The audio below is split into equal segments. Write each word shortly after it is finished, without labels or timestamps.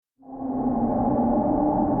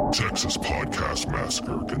Texas Podcast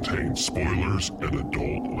Massacre contains spoilers and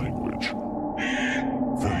adult language.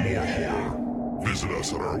 For more horror, visit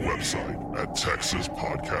us at our website at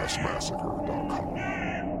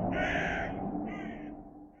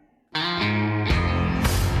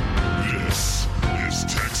texaspodcastmassacre.com. This is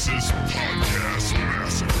Texas Podcast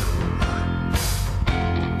Massacre.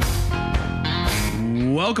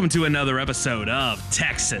 Welcome to another episode of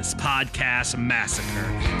Texas Podcast Massacre,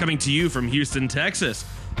 coming to you from Houston, Texas.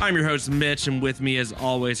 I'm your host, Mitch, and with me, as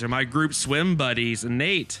always, are my group swim buddies,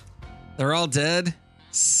 Nate. They're all dead.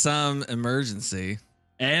 Some emergency.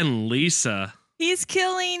 And Lisa. He's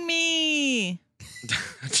killing me.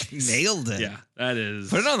 Nailed it. Yeah, that is.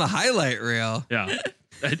 Put it on the highlight reel. Yeah,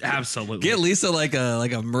 absolutely. Get Lisa like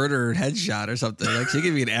a murder headshot or something. Like she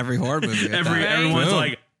could be in every horror movie. Everyone's Boom.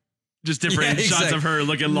 like just different shots of her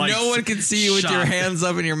looking like. No one can see you with your shocked. hands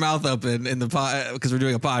up and your mouth open in the because we're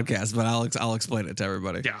doing a podcast. But I'll explain it to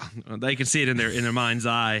everybody. Yeah, they can see it in their mind's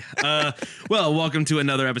eye. Well, welcome to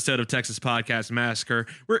another episode of Texas Podcast Massacre,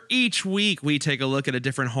 where each week we take a look at a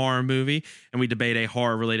different horror movie and we debate a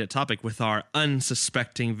horror-related topic with our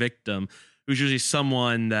unsuspecting victim, who's usually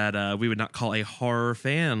someone that we would not call a horror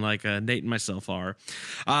fan, like Nate and myself are.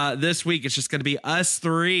 This week it's just going to be us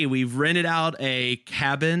three. We've rented out a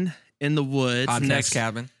cabin in the woods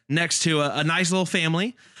next to a nice little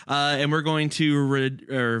family, and we're going to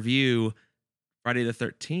review Friday the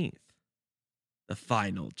 13th, the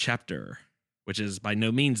final chapter, which is by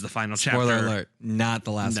no means the final chapter. Spoiler alert, not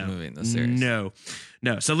the last movie in the series. No.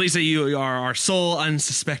 So Lisa, you are our sole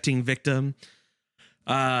unsuspecting victim.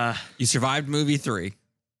 You survived movie 3.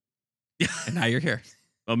 And now you're here.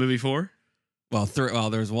 Well, movie 4? Well, 3. Well,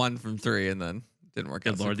 there was 1 from 3 and then didn't work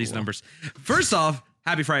out. Good Lord, super these well. numbers. First off,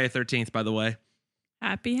 happy Friday the 13th, by the way.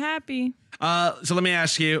 Happy. So let me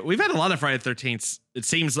ask you, we've had a lot of Friday the 13th. It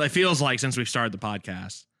feels like since we've started the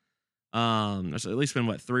podcast. There's at least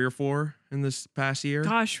been 3 or 4 in this past year.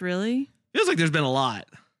 Gosh, really? Feels like there's been a lot.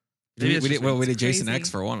 We did Jason crazy. X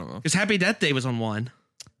for one of them. Because Happy Death Day was on one.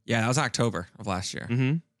 Yeah, that was October of last year.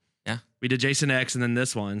 Mm-hmm. Yeah. We did Jason X and then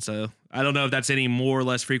this one. So I don't know if that's any more or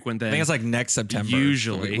less frequent than. I think it's like next September.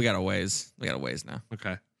 Usually. So we got a ways. We got a ways now.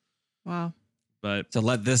 Okay. Wow. But So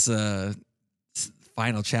let this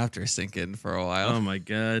final chapter sink in for a while. oh my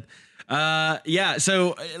God. Yeah.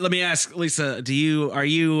 So let me ask, Lisa, are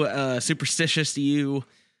you superstitious?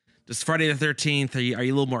 Does Friday the 13th, are you a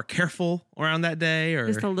little more careful around that day, or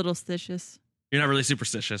Just a little stitious. you're not really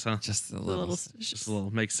superstitious, huh? Just a A little, little Just stitious. a little,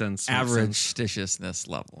 makes sense. average stitiousness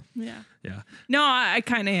level. Yeah. Yeah. No, I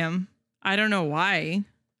kind of am. I don't know why.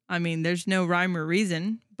 I mean, there's no rhyme or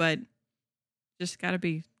reason, but just got to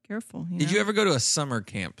be careful. Did you ever go to a summer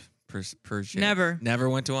camp per chance? Never. Never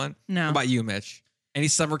went to one? No. How about you, Mitch? Any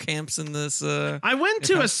summer camps in this? I went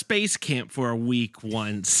to a space camp for a week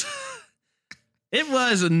once. It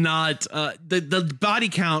was not, the body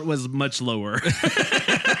count was much lower.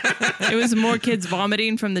 It was more kids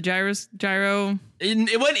vomiting from the gyro.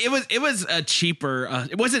 It was a cheaper.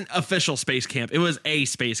 It wasn't official space camp. It was a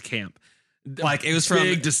space camp. Like it was from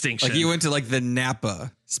big distinction. Like you went to like the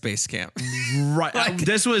Napa space camp. Right.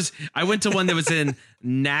 I went to one that was in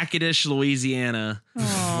Natchitoches, Louisiana.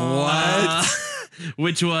 What?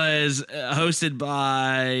 Which was hosted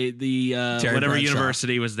by the Terry whatever Bradshaw.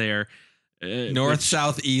 university was there. North,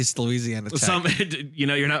 southeast Louisiana Tech.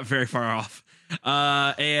 You're not very far off.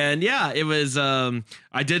 And yeah, it was,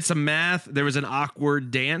 I did some math. There was an awkward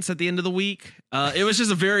dance at the end of the week. It was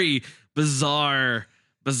just a very bizarre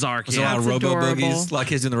Was there a lot camp. of That's robo adorable. boogies? A lot of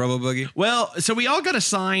kids doing the robo boogie? Well, so we all got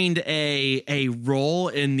assigned a role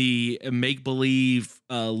in the make-believe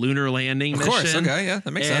lunar landing Of mission. course. Okay. Yeah.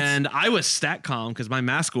 That makes sense. And I was StatCom because my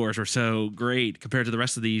math scores were so great compared to the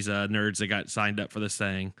rest of these nerds that got signed up for this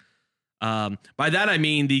thing. By that, I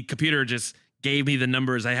mean the computer just gave me the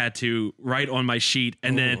numbers I had to write on my sheet.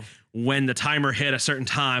 And then when the timer hit a certain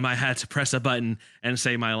time, I had to press a button and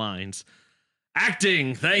say my lines.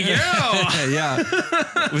 Acting. Thank you. Yeah.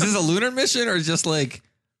 Was this a lunar mission or just like,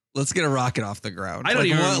 let's get a rocket off the ground? I don't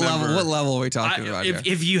even what remember. level. What level are we talking about here?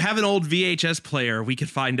 If you have an old VHS player, we could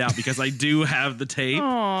find out because I do have the tape.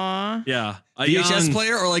 Aw. Yeah. A VHS young-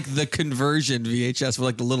 player or like the conversion VHS with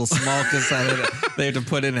like the little small cassette they have to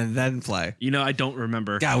put in and then play? You know, I don't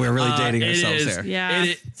remember. God, we're really dating It ourselves is- here. Yeah,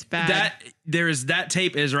 it's bad. That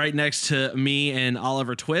tape is right next to me and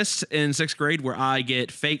Oliver Twist in 6th grade, where I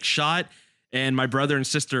get fake shot, and my brother and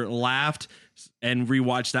sister laughed and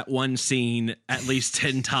rewatched that one scene at least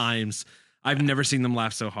 10 times. I've never seen them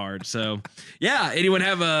laugh so hard. So, yeah, anyone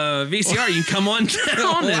have a VCR? You can come on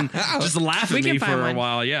down and just laugh We at can me for find a one.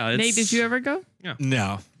 while. Yeah, Nate, did you ever go?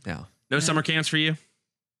 No. No summer camps for you?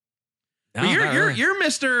 But you're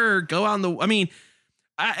Mr. Go out in the. I mean,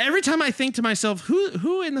 every time I think to myself,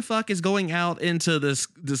 who in the fuck is going out into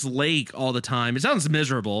this lake all the time? It sounds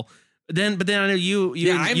miserable. But then I know you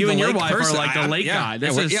and your wife are like the lake guy.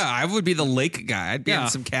 I would be the lake guy. I'd be in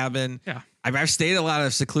some cabin. Yeah. I've stayed in a lot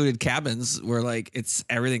of secluded cabins where like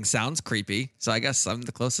everything sounds creepy. So I guess I'm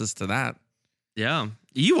the closest to that. Yeah.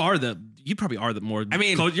 You probably are the more. I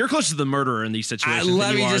mean, you're close to the murderer in these situations.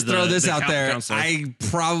 Let me just throw this out there. Counselor. I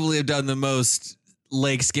probably have done the most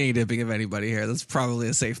lake skinny dipping of anybody here. That's probably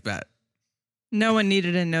a safe bet. No one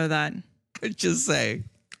needed to know that. Just say.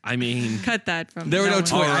 I mean, cut that from. There were no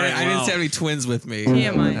twins. I didn't have any twins with me.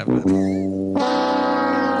 TMI.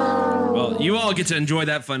 Well, you all get to enjoy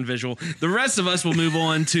that fun visual. The rest of us will move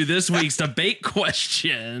on to this week's debate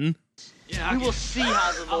question. We will see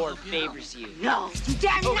how the Lord favors you. No, you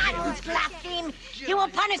dare not blaspheme. He will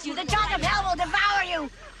punish you. The jaws of hell will devour you.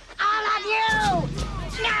 All of you.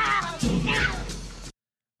 No.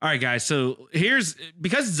 All right, guys. So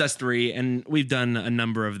because it's us three, and we've done a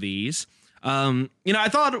number of these. I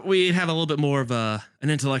thought we'd have a little bit more of an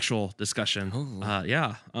intellectual discussion.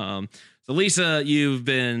 So Lisa, you've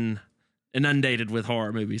been inundated with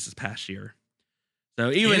horror movies this past year.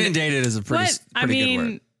 So even inundated is a pretty good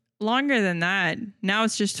word. Longer than that. Now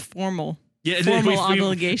it's just formal. Yeah, formal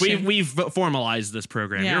obligation. We've formalized this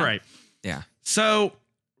program. Yeah. You're right. Yeah. So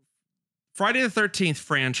Friday the 13th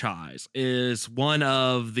franchise is one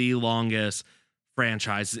of the longest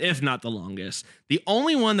franchises, if not the longest. The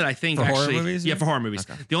only one that I think for horror movies? Yeah, for horror movies.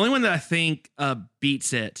 Okay. The only one that I think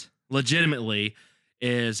beats it legitimately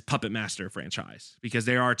is Puppet Master franchise, because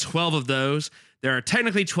there are 12 of those. There are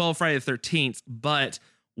technically 12 Friday the 13th, but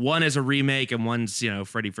one is a remake and one's,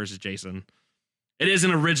 Freddy versus Jason. It is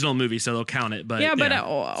an original movie, so they'll count it. But when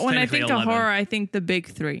I think 11. Of horror, I think the big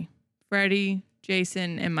three: Freddy,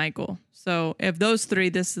 Jason, and Michael. So if those three,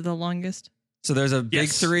 this is the longest. So there's a big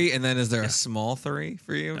three, and then is there a small three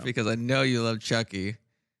for you? No. Because I know you love Chucky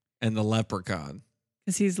and the Leprechaun.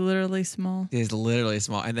 Because he's literally small. He's literally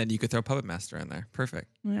small, and then you could throw Puppet Master in there.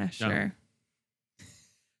 Perfect. Yeah, sure. No.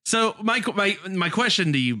 So my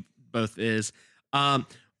question to you both is, I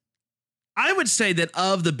would say that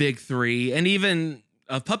of the big three, and even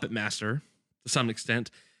of Puppet Master to some extent,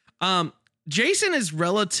 Jason is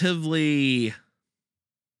relatively.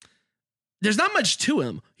 There's not much to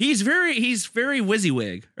him. He's very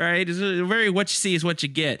WYSIWYG, right? It's very what you see is what you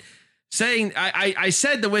get. Saying I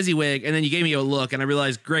said the WYSIWYG, and then you gave me a look, and I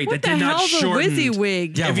realized, great, what that did not shorten.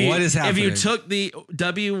 WYSIWYG? Yeah, what is happening? If you took the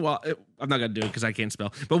W, I'm not gonna do it because I can't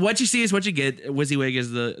spell. But what you see is what you get. WYSIWYG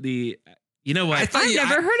is the. You know what? I've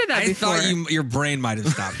never heard of that before. I thought your brain might have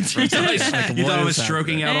stopped. You thought it was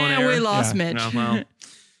stroking out on air. We lost Mitch. No, well.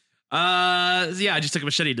 I just took a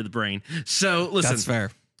machete to the brain. So listen, that's fair.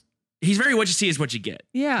 He's very what you see is what you get.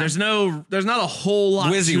 Yeah. There's not a whole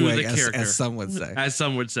lot to the character, as some would say. As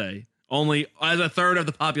some would say. Only as a third of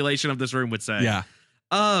the population of this room would say. Yeah.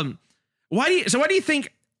 Why do you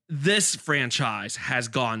think this franchise has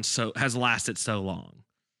lasted so long?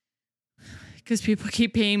 Because people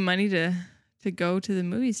keep paying money to go to the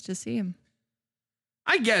movies to see him.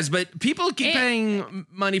 I guess, but people keep paying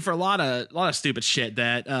money for a lot of stupid shit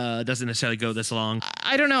that doesn't necessarily go this long.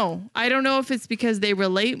 I don't know. I don't know if it's because they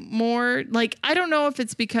relate more. Like, I don't know if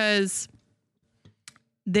it's because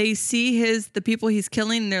they see the people he's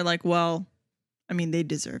killing and they're like, well, I mean, they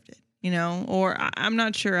deserved it, or I'm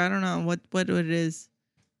not sure. I don't know what it is.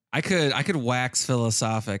 I could wax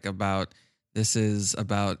philosophic about this is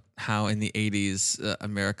about how in the 80s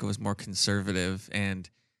America was more conservative and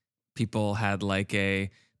people had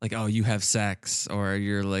oh, you have sex, or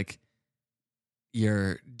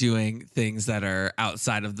you're doing things that are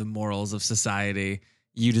outside of the morals of society.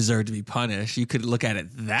 You deserve to be punished. You could look at it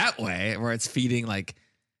that way, where it's feeding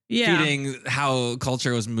how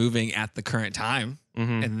culture was moving at the current time.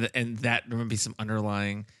 Mm-hmm. And that there would be some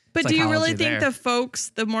underlying. But do you really think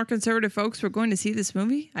the more conservative folks were going to see this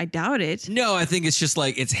movie? I doubt it. No, I think it's just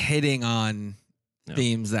it's hitting on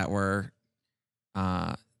themes that were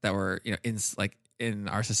in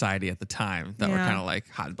our society at the time that were kind of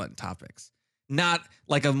hot button topics, not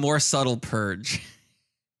like a more subtle purge.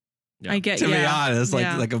 I get to be honest,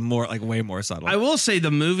 like a more way more subtle. I will say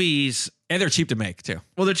the movies, and they're cheap to make too.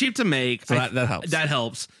 Well, they're cheap to make, so that helps. That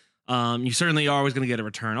helps. You certainly are always going to get a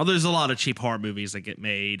return. Although there's a lot of cheap horror movies that get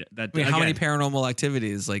made. How many Paranormal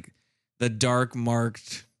Activities, the dark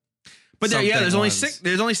marked? But there's only six.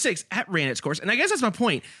 There's only six ran its course, and I guess that's my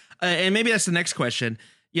point. And maybe that's the next question.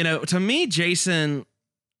 To me, Jason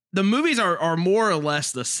the movies are more or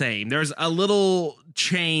less the same. There's a little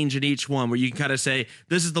change in each one where you can kind of say,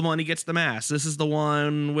 this is the one he gets the mask. This is the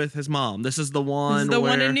one with his mom. This is the one. This is the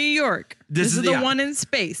one in New York. This is the yeah. one in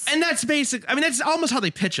space. And that's basic. I mean, that's almost how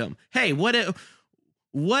they pitch him. Hey, what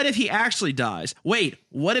if he actually dies? Wait,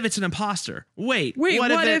 what if it's an imposter? Wait,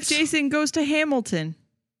 what if Jason goes to Hamilton?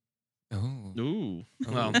 Oh. Ooh,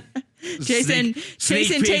 well, Jason sneak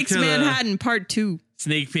peek takes to the- Manhattan Part 2.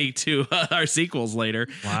 Sneak peek to our sequels later.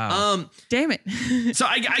 Wow. Damn it. So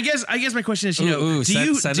I guess my question is, you know, Ooh,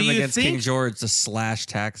 do send you him against think King George to slash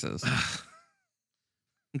taxes.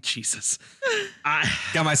 Jesus?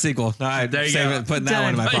 Got my sequel. All right, There you save go. it, putting that one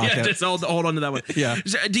in my Yeah, pocket. just hold on to that one. Yeah.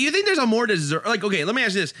 So, do you think there's a more deserve? Like, okay, let me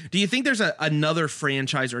ask you this: do you think there's another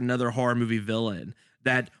franchise or another horror movie villain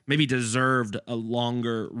that maybe deserved a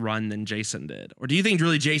longer run than Jason did, or do you think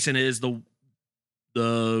really Jason is the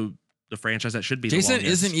franchise that should be? Jason the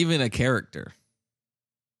longest? isn't even a character.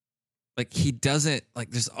 Like he doesn't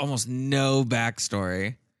like. There's almost no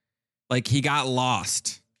backstory. Like he got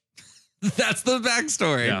lost. That's the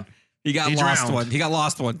backstory. Yeah. He got He lost drowned. He got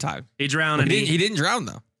lost one time. He drowned Well, and he didn't drown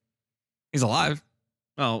though. He's alive.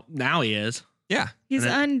 well, now he is, Yeah. He's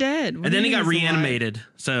And undead. What and do then he you got mean he's alive? reanimated.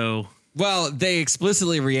 So Well, they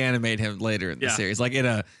explicitly reanimate him later in the Yeah. series. Like in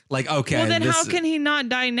a okay. Well, then this- how can he not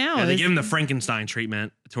die now? yeah, they Is- give him the Frankenstein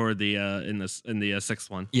treatment toward the in the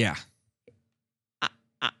sixth one. Yeah.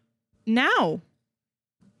 now.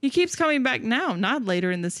 He keeps coming back now, not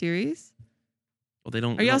later in the series. Well, they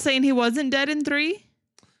don't. Are y'all saying he wasn't dead in 3?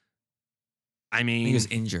 I mean, He was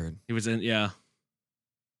injured. he was in. Yeah.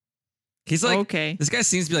 He's like Okay. this guy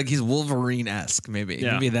seems to be like he's Wolverine-esque. Maybe.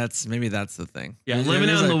 Yeah. Maybe that's the thing. Yeah, There's- living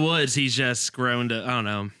there's out in a- the woods, he's just grown to, I don't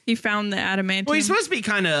know. He found the adamantium. Well, he's supposed to be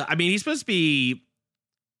kind of, I mean, he's supposed to be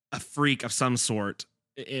a freak of some sort.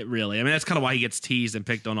 It really, I mean, that's kind of why he gets teased and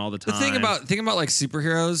picked on all the The time. thing about like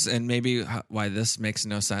superheroes and maybe why this makes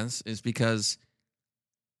no sense is because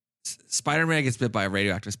Spider-Man gets bit by a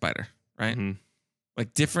radioactive spider, right? Mhm.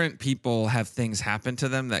 Like different people have things happen to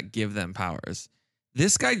them that give them powers.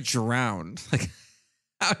 This guy drowned. Like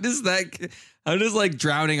how does like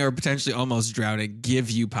drowning or potentially almost drowning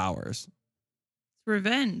give you powers?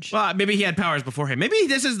 Revenge. Well, maybe he had powers before him. Maybe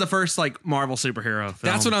this is the first like Marvel superhero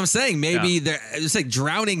film. That's what I'm saying. Maybe it's like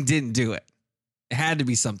drowning didn't do it. It had to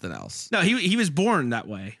be something else. No, he was born that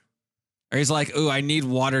way. Or he's like, "Ooh, I need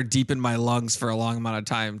water deep in my lungs for a long amount of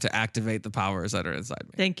time to activate the powers that are inside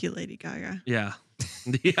me." Thank you, Lady Gaga. Yeah.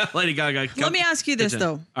 Yeah, Lady Gaga. Let me ask you this, Pitch in.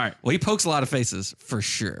 though. All right. Well, he pokes a lot of faces for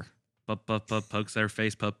sure. Pokes their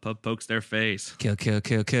face. Pokes their face. Kill, kill,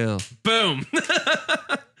 kill, kill. Boom.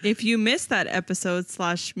 If you missed that episode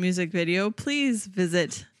 / music video, please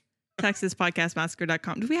visit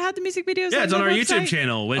TexasPodcastMassacre.com. Do we have the music videos? Yeah, it's on the our website? YouTube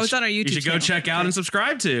channel, which it's on our you YouTube should go channel. check out Okay. and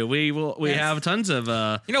subscribe to. We Yes. have tons of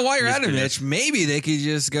You know, while you're at it, Music Mitch, maybe they could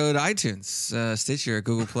just go to iTunes, Stitcher,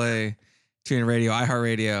 Google Play, TuneIn Radio,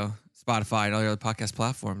 iHeartRadio, Spotify, and all your other podcast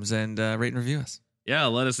platforms, and rate and review us. Yeah,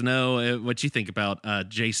 let us know what you think about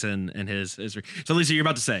Jason and his. So, Lisa, you're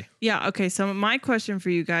about to say. Yeah, okay. So my question for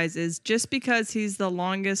you guys is, just because he's the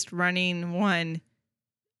longest running one,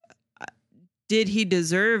 did he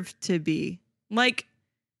deserve to be? Like,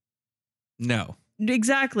 No.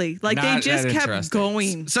 exactly. Like they Not just that kept interesting.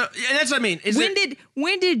 going. So yeah, that's what I mean.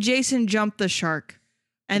 When did Jason jump the shark?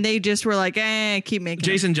 And they just were like, keep making it.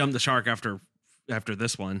 Jason jumped the shark after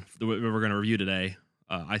this one that we're going to review today?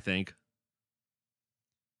 I think.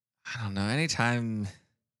 I don't know. Anytime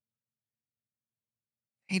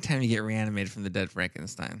you get reanimated from the dead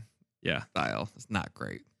Frankenstein Yeah. style, it's not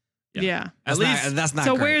great. Yeah. At least. That's not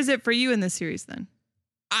So great. where is it for you in the series then?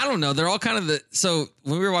 I don't know. They're all kind of so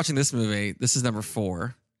when we were watching this movie, this is number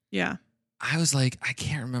 4. Yeah. I was like, I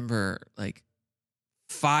can't remember like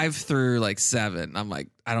 5 through like 7. I'm like,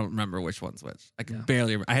 I don't remember which one's which. I can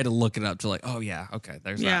barely remember. I had to look it up to like, oh yeah, okay,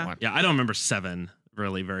 there's Yeah. that one. Yeah, I don't remember 7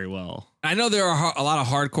 really very well. I know there are a lot of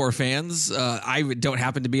hardcore fans. I don't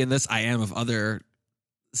happen to be in this. I am of other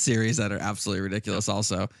series that are absolutely ridiculous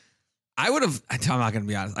also. I would have, I'm not going to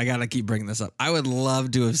be honest. I got to keep bringing this up. I would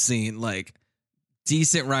love to have seen like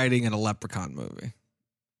decent writing in a Leprechaun movie.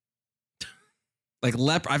 Like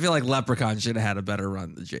I feel like Leprechaun should have had a better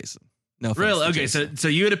run than Jason. No offense Really? to Okay, Jason. so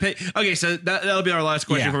you would have paid. Okay, so that'll be our last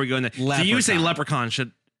question Yeah. before we go in there. Do you say Leprechaun.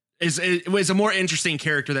 Leprechaun was a more interesting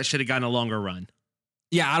character that should have gotten a longer run?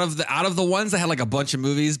 Yeah, out of the ones that had like a bunch of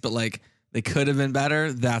movies, but like they could have been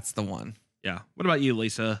better, that's the one. Yeah. What about you,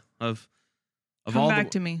 Lisa? Of Come all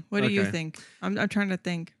back to me. What do you Okay. think? I'm trying to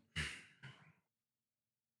think.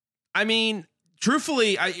 I mean,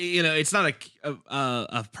 truthfully, it's not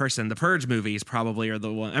a person. The Purge movies probably are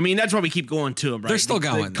the one. I mean, that's why we keep going to them, right? They're still The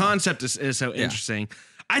going, though. concept is so Yeah. interesting.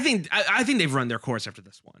 I think they've run their course after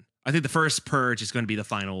this one. I think the first Purge is going to be the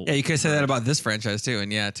final. Yeah, you could say that about this franchise too,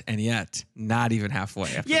 and yet, not even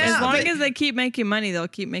halfway. After Yeah, this. As long but- as they keep making money, they'll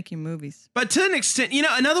keep making movies. But to an extent,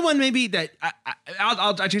 another one maybe that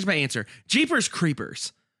I'll change my answer. Jeepers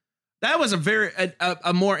Creepers. That was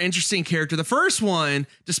a more interesting character. The first one,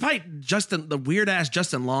 despite the weird ass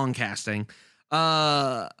Justin Long casting,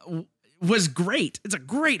 was great. It's a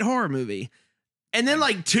great horror movie. And then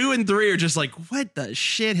like 2 and 3 are just like, what the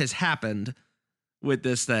shit has happened with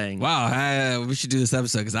this thing? Wow, we should do this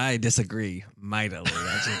episode because I disagree mightily.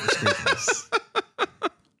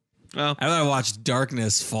 Well, I rather watch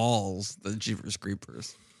Darkness Falls than Jeepers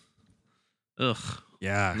Creepers. ugh,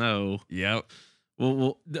 Yeah. no. Yep.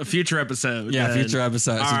 Well, a future episode. Yeah, then. future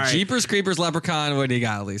episode. All So right. Jeepers Creepers Leprechaun. What do you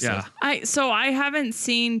got, Lisa? Yeah. I haven't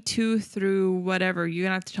seen 2 through whatever. You're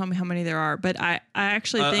gonna have to tell me how many there are. But I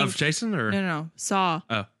actually think Of Jason or no Saw,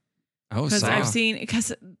 Oh, because Saw.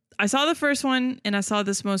 because I saw the first one and I saw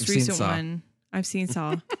this most You've seen recent Saw. one. I've seen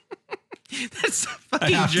Saw. That's a I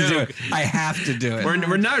fucking have to do joke. it. I have to do it.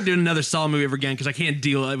 We're not doing another Saw movie ever again because I can't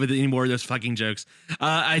deal with any more of those fucking jokes.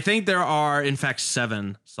 I think there are, in fact,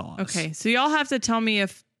 7 Saws. Okay, so y'all have to tell me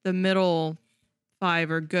if the middle 5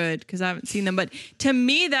 are good because I haven't seen them. But to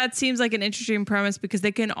me, that seems like an interesting premise because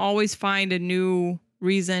they can always find a new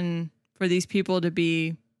reason for these people to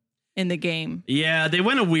be in the game. Yeah, they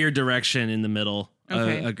went a weird direction in the middle.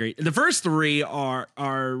 Okay. Agreed. The first 3 are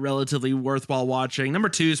relatively worthwhile watching. Number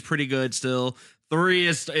 2 is pretty good still. 3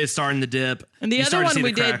 is starting to dip. And the You other start to one see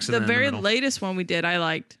we did, cracks in the very middle. latest one we did, I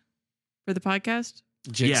liked for the podcast.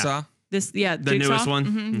 Jigsaw. The The Jigsaw? newest one?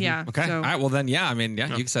 Mhm, Mhm. Yeah. Okay. So, All right. Well, then, yeah. I mean, yeah,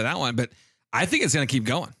 you can say that one, but I think it's going to keep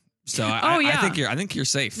going. So I yeah. think you're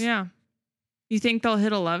safe. yeah. You think they'll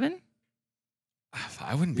hit 11?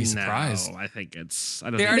 I wouldn't be surprised. No, I think it's. I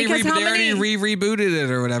don't They think. already, Because how rebooted it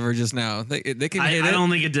or whatever just now. They can hit I it. don't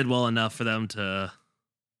think it did well enough for them to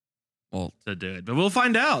Well, do it, but we'll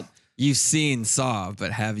find out. you've seen Saw,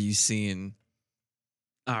 but have you seen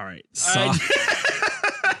All right. Saw?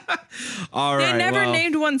 All right. They never well,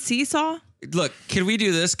 named one Seesaw? Look, can we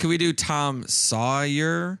do this? Can we do Tom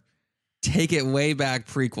Sawyer? Take it way back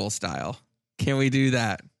prequel style. Can we do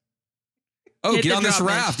that? Oh, Hit get the on this drop,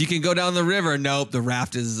 raft. You can go down the river. Nope, the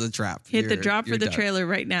raft is a trap. Hit the You're- drop for you're the done. trailer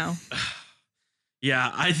right now.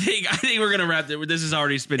 Yeah, I think we're gonna wrap it. This is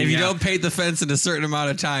already spinning. If you out. don't paint the fence in a certain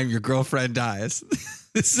amount of time, your girlfriend dies.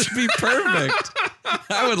 This would be perfect.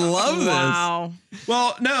 I would love this. Wow.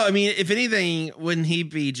 Well, no, I mean, if anything, wouldn't he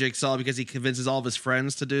be Jigsaw because he convinces all of his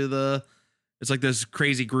friends to do it's like those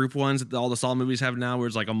crazy group ones that all the Saw movies have now where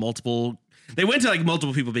it's like they went to like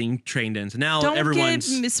multiple people being trained in. So now Don't everyone's,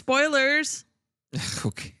 give me spoilers.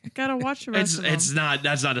 Okay. Gotta watch the rest of them.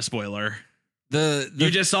 that's not a spoiler. The You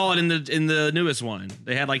just saw it in the newest one.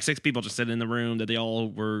 They had like 6 people just sitting in the room that they all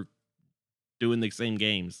were doing the same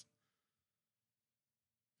games.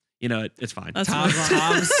 You know, it's fine. Let's Tom move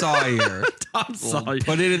on. Sawyer. Tom Well, Sawyer.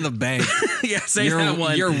 put it in the bank. Yeah, say that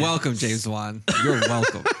one. You're welcome, James Wan. You're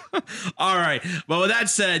welcome. All right. Well, with that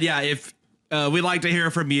said, yeah, if we'd like to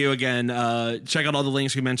hear from you again, check out all the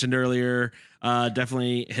links we mentioned earlier.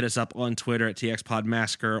 Definitely hit us up on Twitter at TX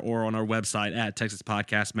Massacre or on our website at Texas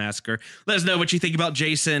Podcast Massacre. Let us know what you think about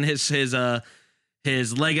Jason,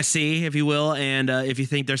 his legacy, if you will, and if you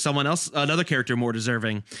think there's another character more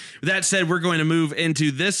deserving. With that said, we're going to move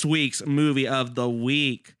into this week's movie of the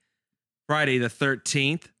week, Friday the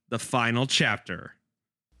 13th, the final chapter.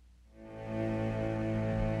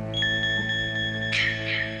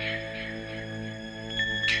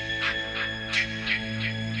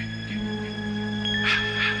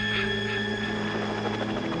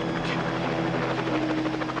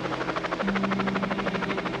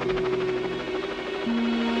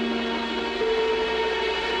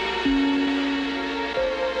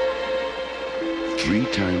 Three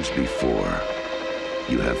times before,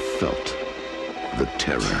 you have felt the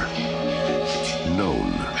terror,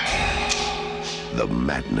 known the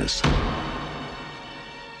madness,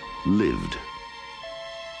 lived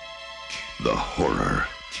the horror.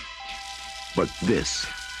 But this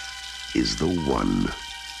is the one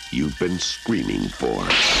you've been screaming for.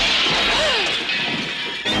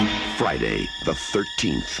 Friday the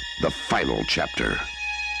 13th, the final chapter.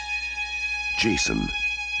 Jason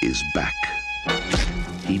is back.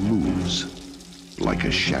 He moves like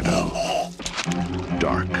a shadow,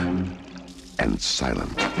 dark and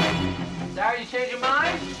silent. Sorry you changed your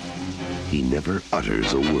mind? He never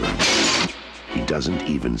utters a word. He doesn't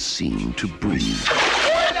even seem to breathe.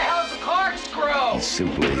 Where the hell's the corkscrew? He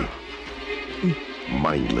simply,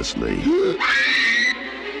 mindlessly,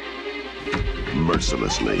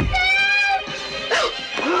 mercilessly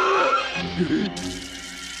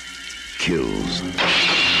kills.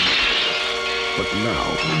 But now,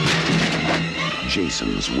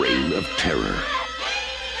 Jason's reign of terror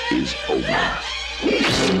is over.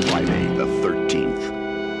 Friday the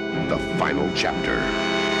 13th, the final chapter.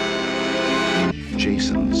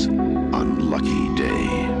 Jason's Unlucky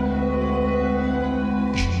Day.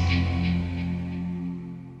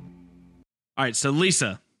 All right, so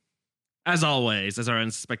Lisa, as always, as our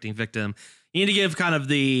unsuspecting victim, you need to give kind of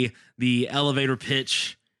the elevator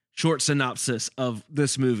pitch, short synopsis of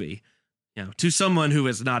this movie, to someone who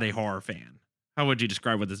is not a horror fan. How would you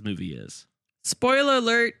describe what this movie is? Spoiler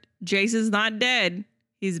alert, Jason's not dead.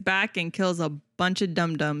 He's back and kills a bunch of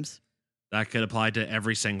dum-dums. That could apply to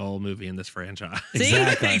every single movie in this franchise. See?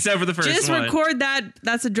 Except for the first Just one. record that.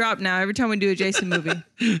 That's a drop now. Every time we do a Jason movie.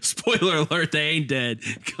 Spoiler alert, they ain't dead.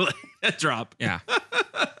 Drop. Yeah.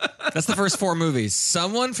 That's the first 4 movies.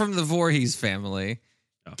 Someone from the Voorhees family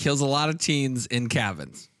kills a lot of teens in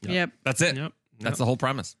cabins. Yep. That's it. Yep. That's the whole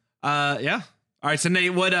premise. Yeah. All right, so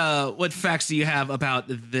Nate, what facts do you have about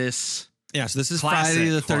this? Yeah, so this is Classic Friday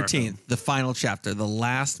the horror film. 13th, the final chapter, the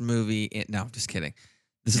last movie. No, just kidding.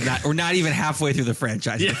 This is not. We're not even halfway through the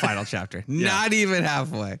franchise. Yeah. The final chapter, not even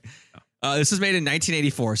halfway. This was made in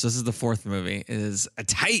 1984, so this is the 4th movie. It is a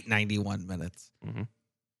tight 91 minutes. Mhm.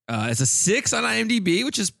 It's a 6 on IMDb,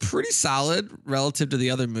 which is pretty solid relative to the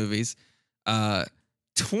other movies.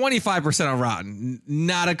 25% on Rotten.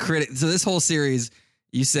 Not a critic. So this whole series,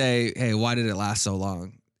 you say, hey, why did it last so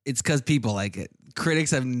long? It's because people like it.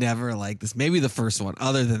 Critics have never liked this. Maybe the first one.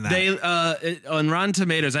 Other than that, They on Rotten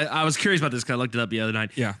Tomatoes. I was curious about this because I looked it up the other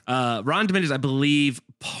night. Yeah. Rotten Tomatoes. I believe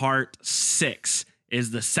Part 6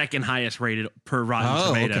 is the second highest rated per Rotten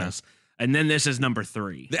Tomatoes, and then this is number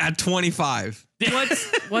 3 at 25.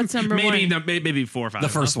 What's number maybe one? maybe 4 or 5. The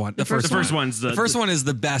first one. The first one's the first one is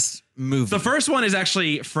the best movie. The first one is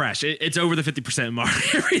actually fresh. It's over the 50% mark.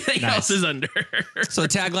 Everything Nice. else is under. So the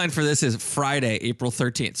tagline for this is Friday, April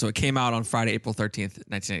 13th. So it came out on Friday, April 13th,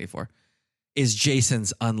 1984. Is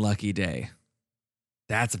Jason's Unlucky Day.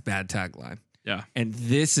 That's a bad tagline. Yeah. And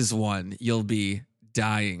this is one you'll be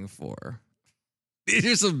dying for. These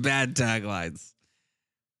are some bad taglines.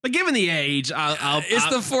 But given the age, I'll It's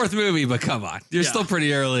the 4th movie, but come on. You're Yeah. still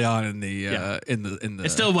pretty early on in the Yeah. in the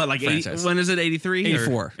It's still what, like 80, franchise. when is it? 83?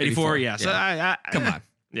 84. 84. Yeah. So Yeah. I Come on.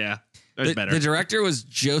 Yeah. There's better. The director was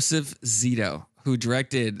Joseph Zito, who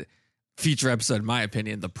directed feature episode, in my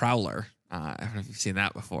opinion, The Prowler. I don't know if you've seen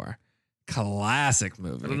that before. Classic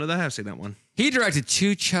movie. I don't know that I have seen that one. He directed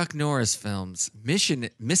 2 Chuck Norris films, Missing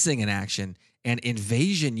in Action and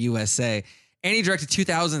Invasion USA. And he directed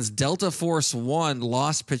 2000's Delta Force One,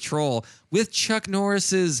 Lost Patrol, with Chuck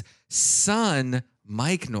Norris's son,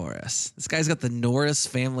 Mike Norris. This guy's got the Norris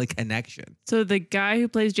family connection. So the guy who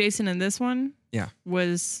plays Jason in this one, Yeah.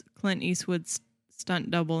 was Clint Eastwood's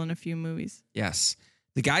stunt double in a few movies. Yes.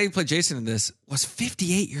 The guy who played Jason in this was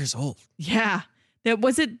 58 years old. Yeah, that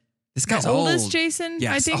was it. This The guy's oldest old. Jason,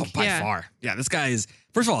 Yes. I think. Oh, by far. Yeah, this guy is,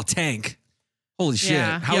 first of all, a tank. Holy shit.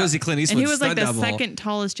 Yeah. How is he Clint Eastwood's And he was like stunt the double? second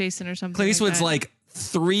tallest Jason or something. Clint Eastwood's that. like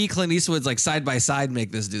 3 Clint Eastwoods like side by side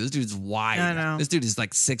make this dude. This dude's wide. I know. This dude is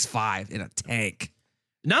like 6'5" in a tank.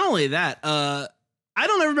 Not only that, I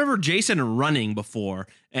don't remember Jason running before,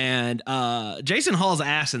 and Jason hauls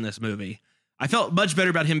ass in this movie. I felt much better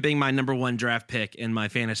about him being my number 1 draft pick in my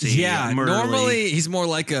fantasy. Yeah, murder normally league. he's more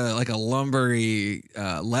like a lumbery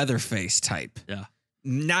Leatherface type. Yeah.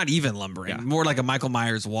 Not even lumbering. Yeah. More like a Michael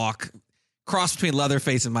Myers walk. Cross between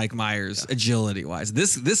Leatherface and Mike Myers, agility wise.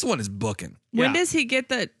 This one is booking. When Yeah. does he get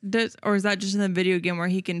that? Or is that just in the video game where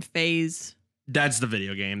he can phase? That's the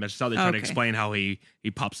video game. That's how they try to Okay. explain how he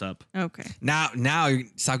pops up. Okay. Now you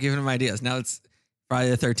stop giving him ideas. Now it's Friday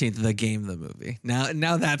the 13th, the game, the movie. Now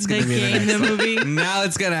that's The gonna be game, the the next movie. Now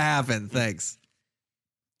it's gonna happen. Thanks.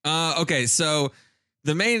 Okay, so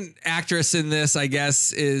the main actress in this, I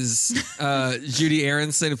guess, is Judy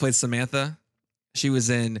Aronson, who played Samantha. She was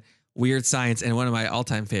in Weird Science and one of my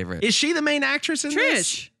all-time favorites. Is she the main actress in this?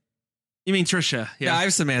 Trish. You mean Trisha? Yeah, I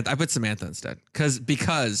have Samantha. I put Samantha instead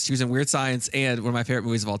because she was in Weird Science and one of my favorite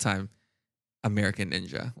movies of all time, American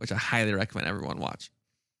Ninja, which I highly recommend everyone watch.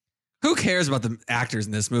 Who cares about the actors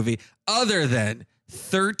in this movie other than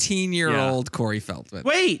 13-year-old Corey Feldman?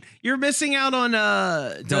 Wait, you're missing out on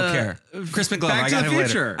Don't care. Crispin Glover. Back I to got the him later.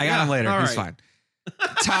 Future. I got him later. all He's right.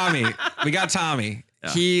 fine. Tommy. We got Tommy.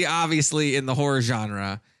 Yeah. He obviously in the horror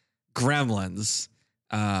genre, Gremlins.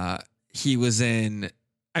 He was in,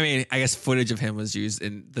 I mean, I guess footage of him was used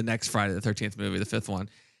in the next Friday the 13th movie, the 5th one.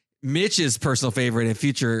 Mitch's personal favorite in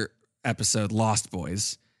future episode, Lost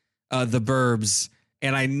Boys, The Burbs.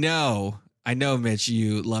 And I know, Mitch,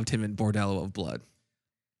 you loved him in Bordello of Blood.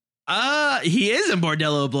 He is in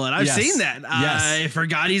Bordello of Blood. I've Yes. seen that. Yes. I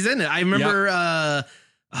forgot he's in it. I remember.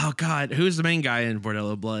 Oh God, who's the main guy in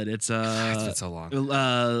Bordello of Blood? It's It's been so long.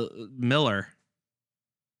 Miller.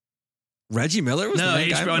 Reggie Miller was No, the main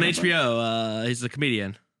guy on in HBO. He's the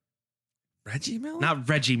comedian. Reggie Miller? Not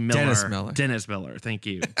Reggie Miller. Dennis Miller. Dennis Miller. Thank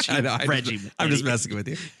you. I know, Reggie. I'm just messing with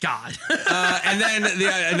you. God. And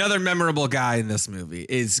then another memorable guy in this movie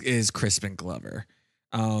is Crispin Glover.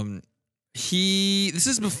 This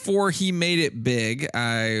is before he made it big.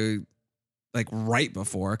 Right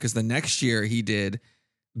before, because the next year he did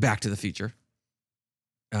Back to the Future.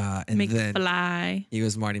 And then McFly. he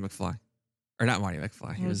was Marty McFly. Or not Marty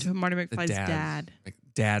McFly. He was Marty the McFly's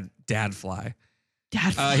dad. Dad Fly.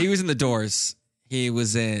 Dad. He was in The Doors. He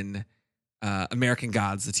was in American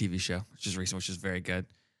Gods, the TV show, which is recent, which is very good.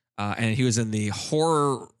 And he was in the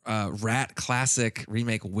horror rat classic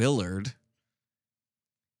remake Willard.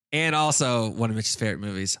 And also one of Mitch's favorite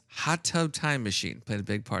movies, Hot Tub Time Machine, played a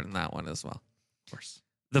big part in that one as well. Of course.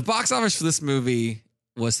 The box office for this movie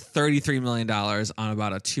was $33 million on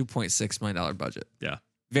about a $2.6 million budget. Yeah.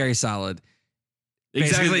 Very solid.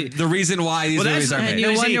 Exactly. Basically, the reason why these movies are and made. you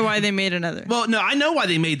You see- wonder why they made another. Well, no, I know why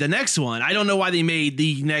they made the next one. I don't know why they made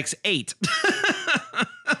the next 8.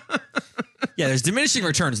 Yeah, there's diminishing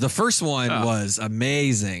returns. The first one Oh. was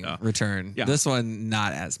amazing return. Yeah. This one,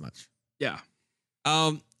 not as much. Yeah.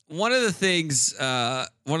 One of the things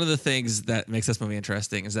that makes this movie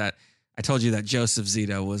interesting is that I told you that Joseph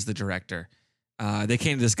Zito was the director. They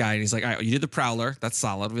came to this guy and he's like, all right, you did The Prowler. That's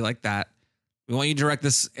solid. We like that. We want you to direct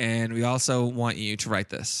this, and we also want you to write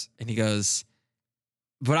this. And he goes,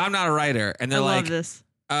 but I'm not a writer. And I they're love like, this.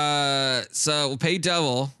 so we'll pay you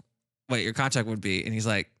double what your contract would be. And he's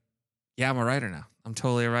like, yeah, I'm a writer now. I'm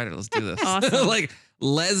totally a writer. Let's do this. Awesome.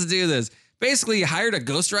 Let's do this. Basically, he hired a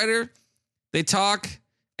ghostwriter. They talk,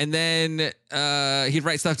 and then he'd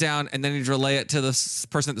write stuff down, and then he'd relay it to the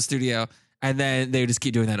person at the studio, and then they would just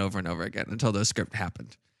keep doing that over and over again until the script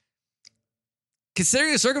happened.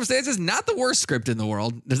 Considering the circumstances, not the worst script in the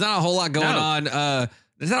world. There's not a whole lot going on.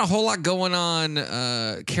 There's not a whole lot going on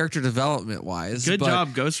character development wise. Good job,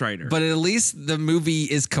 Ghostwriter. But at least the movie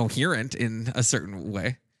is coherent in a certain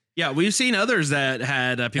way. Yeah, we've seen others that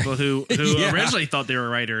had people who Yeah. originally thought they were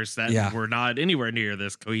writers that Yeah. were not anywhere near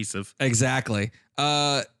this cohesive. Exactly.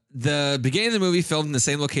 The beginning of the movie filmed in the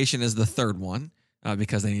same location as the third one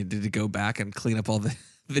because they needed to go back and clean up all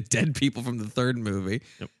the dead people from the third movie.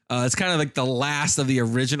 Yep. It's kind of like the last of the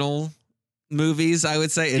original movies, I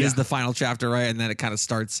would say. It is the final chapter, right? And then it kind of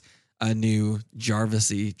starts a new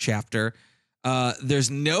Jarvis-y chapter.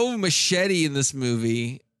 There's no machete in this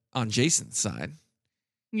movie on Jason's side.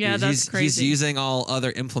 Yeah, that's crazy. He's using all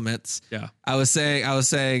other implements. Yeah. I was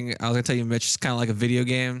gonna tell you, Mitch, it's kind of like a video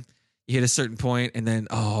game. You hit a certain point, and then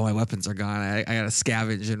my weapons are gone. I gotta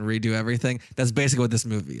scavenge and redo everything. That's basically what this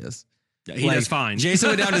movie is. Yeah, he does fine. Jason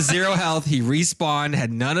went down to 0 health. He respawned,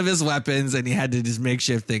 had none of his weapons, and he had to just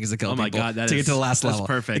makeshift things to kill people. Oh my God, to get to the last that's level.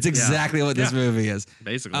 perfect. It's exactly what this movie is.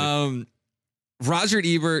 Basically. Roger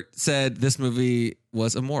Ebert said this movie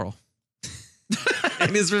was immoral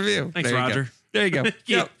in his review. Thanks, There you go. Roger. There you go.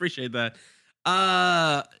 Yeah, Yep. appreciate that.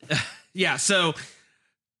 Yeah, so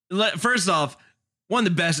first off, one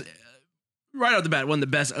of the best right off the bat, one of the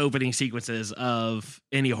best opening sequences of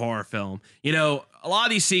any horror film. You know, a lot of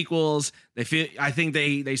these sequels, I think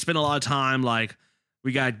they spend a lot of time like,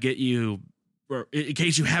 we got to get you, or in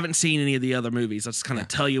case you haven't seen any of the other movies, let's kind of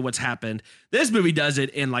tell you what's happened. This movie does it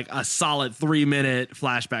in like a solid 3-minute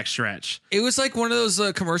flashback stretch. It was like one of those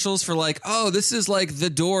commercials for like, oh, this is like The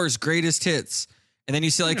Doors' greatest hits. And then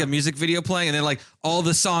you see like a music video playing, and then like all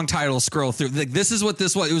the song titles scroll through. Like, this is what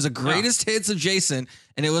this was. It was a greatest hits of Jason,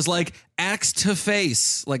 and it was like axe to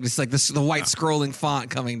face, like it's like this the white scrolling font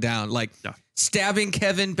coming down, like stabbing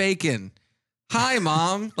Kevin Bacon. Hi,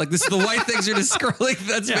 Mom. Like this is the white things you're just scrolling.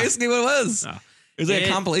 That's basically what it was. It was like a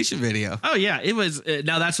compilation video. Oh yeah, it was.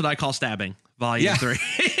 Now that's what I call stabbing. Volume 3.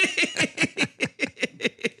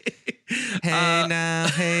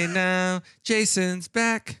 Hey now, Jason's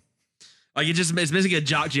back. Like it's missing a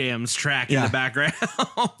Jock Jams track in the background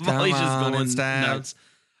while he's just going nuts.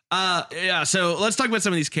 So let's talk about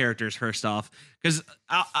some of these characters first off, because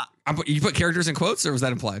you put characters in quotes, or was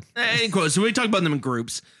that implied? In quotes. So we talk about them in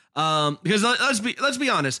groups. Because let's be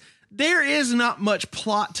honest, there is not much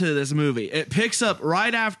plot to this movie. It picks up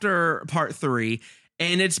right after part 3,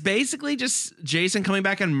 and it's basically just Jason coming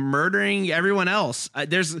back and murdering everyone else.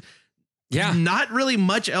 There's not really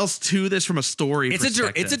much else to this from a story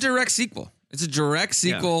perspective. It's a direct sequel. It's a direct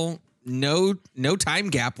sequel. No time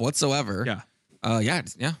gap whatsoever. Yeah. Yeah.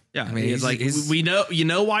 Yeah, I mean, it's like we know, you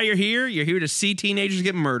know why you're here. You're here to see teenagers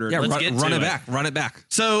get murdered. Yeah, let's get run to it back. Run it back.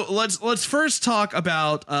 So let's first talk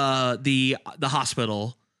about the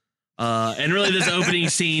hospital, and really this opening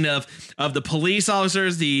scene of the police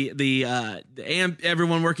officers,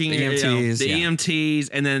 everyone working, The EMTs, the EMTs,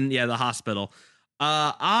 and then the hospital.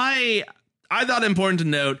 I thought it important to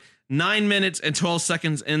note 9 minutes and 12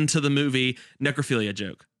 seconds into the movie, necrophilia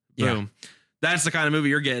joke. Boom. Yeah. That's the kind of movie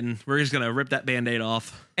you're getting. We're just gonna rip that Band-Aid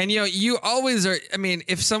off. And you always are. I mean,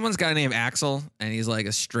 if someone's got a name Axel and he's like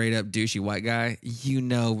a straight up douchey white guy, you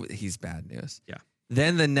know he's bad news. Yeah.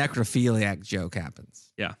 Then the necrophiliac joke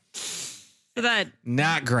happens. Yeah. So that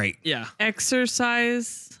Not great. Yeah.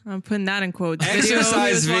 exercise, I'm putting that in quotes. Exercise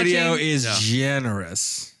he was video watching, is Yeah.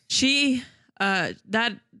 generous. She,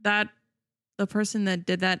 the person that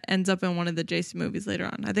did that ends up in one of the Jason movies later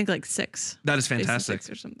on. I think like 6. That is Jason fantastic. 6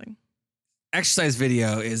 or something. Exercise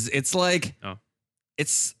video it's like Oh.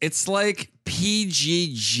 it's like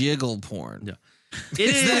PG jiggle porn. Yeah.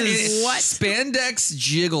 It's What? spandex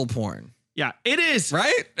jiggle porn, Yeah, it is.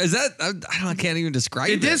 right? Is that I can't even describe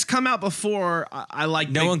it. It does come out before I like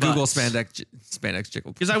No big one Google butts. spandex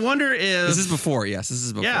jiggle porn. Because I wonder if This is before. Yes, this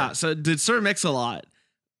is before. Yeah, so did Sir Mix-a-Lot?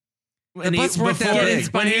 When butts weren't that big.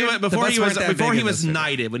 When he The butts weren't that before big he in was this movie.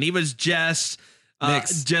 knighted, when he was just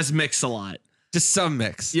Mix-a-Lot. Just some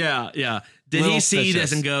mix. Yeah. Did Little he see fishes.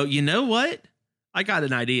 this and go, you know what? I got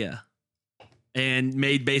an idea, and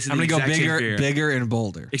made basically I'm the gonna go exact same fear. bigger and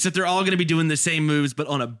bolder. Except they're all going to be doing the same moves, but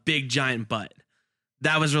on a big giant butt.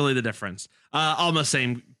 That was really the difference. Almost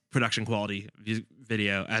same production quality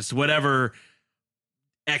video as to whatever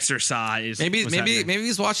exercise. Maybe was happening.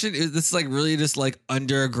 he's watching. This is like really just like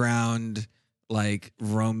underground, like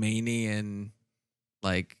Romanian,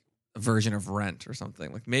 like version of Rent or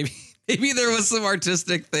something. Like maybe there was some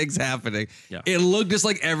artistic things happening. Yeah. It looked just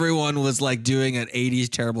like everyone was like doing an 80s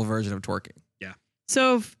terrible version of twerking.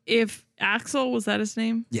 So if Axel, was that his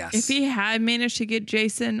name? Yes. If he had managed to get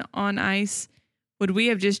Jason on ice, would we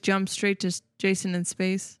have just jumped straight to Jason in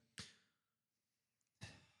space?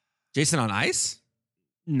 Jason on ice?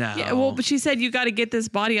 No. Yeah, well, but she said you got to get this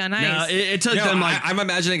body on ice. No, it took No, them like I'm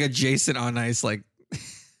imagining a Jason on ice like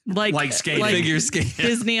like skating. figure skate.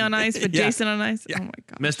 Disney on ice, but Yeah. Jason on ice. Yeah. Oh my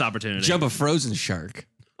god! missed opportunity. Jump a frozen shark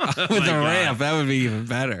with my a God. ramp. That would be even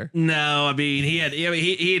better. No, I mean he had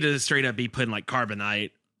to straight up be putting like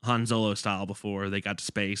carbonite Han Solo style before they got to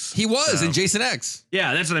space. He was So- in Jason X.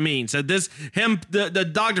 Yeah, that's what I mean. So the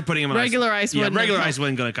doctor putting him on Regular ice Yeah, wouldn't regular have ice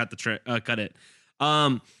wasn't going to cut it.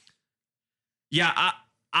 Yeah,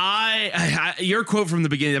 I your quote from the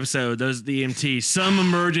beginning of the episode, those the EMT, some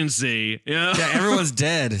emergency. Yeah, Yeah, everyone's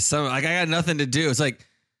dead. So like I got nothing to do. It's like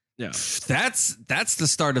yeah. that's the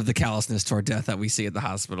start of the callousness toward death that we see at the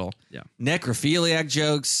hospital. Yeah. Necrophiliac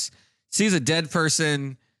jokes. Sees a dead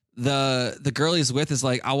person. The girl he's with is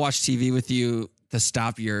like, I'll watch TV with you to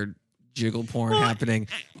stop your jiggle porn happening.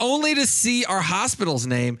 Only to see our hospital's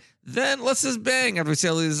name. Then let's just bang after we see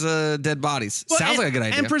all these dead bodies. Well, Sounds like a good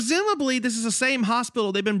idea. And presumably, this is the same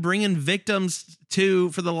hospital they've been bringing victims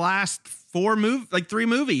to for the last 3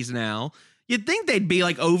 movies now. You'd think they'd be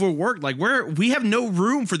like overworked. Like we have no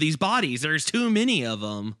room for these bodies. There's too many of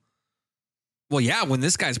them. Well, yeah, when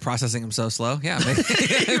this guy's processing them so slow, yeah,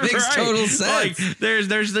 it makes Right. total sense. Like there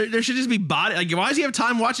should just be body. Like why does he have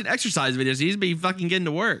time watching exercise videos? He should be fucking getting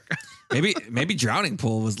to work. maybe Drowning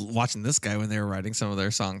Pool was watching this guy when they were writing some of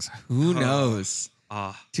their songs. Who knows?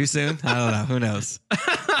 Too soon? I don't know. Who knows?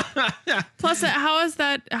 Plus,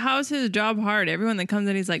 how is his job hard? Everyone that comes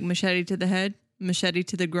in, he's like machete to the head, machete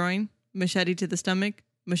to the groin, machete to the stomach,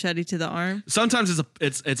 machete to the arm. Sometimes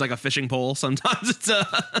it's like a fishing pole. Sometimes it's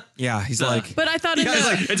a Yeah, he's like, But I thought in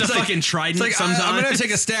the, it's a fucking trident. it's like sometimes I'm gonna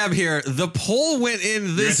take a stab here. The pole went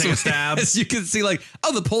in this take a way. stab? As you can see, like,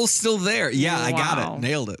 oh, the pole's still there. Yeah, I got Wow. it.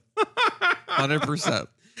 Nailed it. 100%.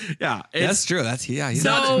 yeah. That's It's true. That's He's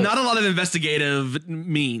So- not a lot of investigative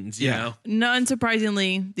means. You Yeah. know.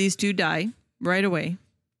 unsurprisingly, these two die right away.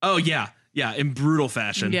 Oh yeah, in brutal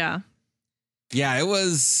fashion. Yeah. Yeah, it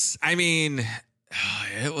was. I mean,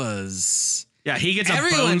 it was. Yeah, he gets a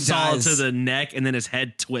Everyone bone saw dies. to the neck and then his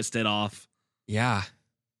head twisted off. Yeah.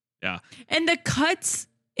 And the cuts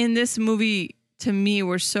in this movie to me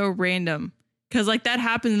were so random because like that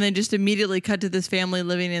happened and they just immediately cut to this family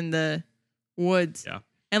living in the woods. Yeah.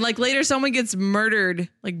 And like later someone gets murdered,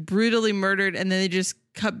 like brutally murdered, and then they just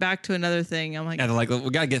cut back to another thing. I'm like, And like, we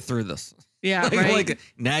gotta get through this. yeah, like, right. like,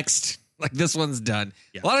 next. Like this one's done.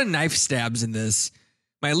 Yeah. A lot of knife stabs in this.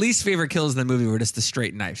 My least favorite kills in the movie were just the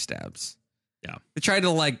straight knife stabs. Yeah. They tried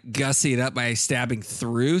to like gussy it up by stabbing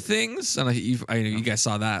through things. I know you guys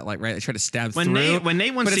saw that, like, right? They tried to stab When through.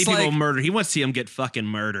 Nate wants but to see it's people like- murdered, he wants to see them get fucking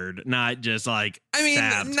murdered, not just like I mean,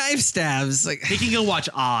 stabbed. knife stabs. Like, He can go watch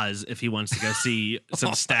Oz if he wants to go see some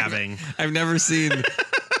my stabbing. I've never seen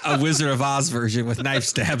a Wizard of Oz version with knife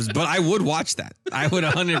stabs, but I would watch that. I would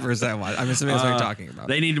 100% watch. I'm assuming that's what you're talking about.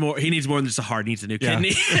 They need more. He needs more than just a heart. He needs a new Yeah.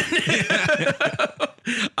 kidney.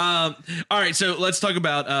 All right, so let's talk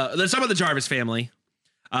about the Jarvis family.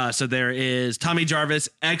 So there is Tommy Jarvis,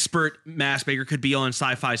 expert mask maker, could be on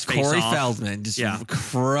Sci-Fi's Face Corey Off. Feldman just Yeah.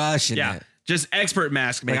 crushing Yeah, it. just expert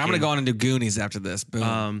mask Like, making. I'm gonna go on and do Goonies after this.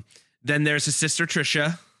 Boom. Then there's his sister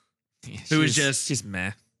Trisha. who is just- she's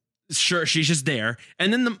meh. Sure, she's just there,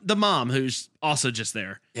 and then the mom who's also just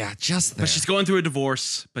there. Yeah, just there. But she's going through a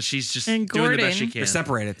divorce, but she's just And doing the best she Gordon. can. They're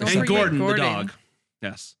separated. They're Don't And forget separated. Gordon, the Gordon. dog.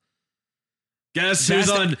 Yes. Guess who's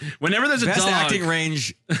Best- on? Whenever there's a Best dog, acting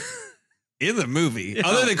range in the movie, Yeah.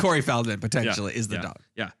 other than Corey Feldman potentially, is the yeah, dog.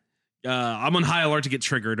 Yeah. I'm on high alert to get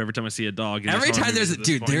triggered every time I see a dog. in Every this horror time there's movie a at this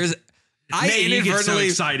dude, point. there's Nate, you get so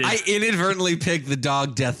excited. I inadvertently pick the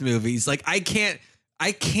dog death movies. Like I can't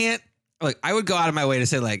like I would go out of my way to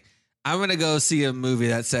say like I'm gonna go see a movie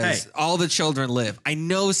that says Hey. all the children live. I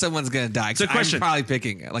know someone's gonna die. 'Cause So question. I'm probably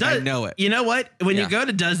picking it. Like I Does- know it. You know what? When Yeah. you go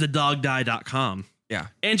to doesthedogdie.com, Yeah.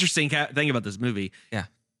 interesting thing about this movie. Yeah.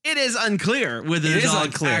 It is unclear whether It the is dog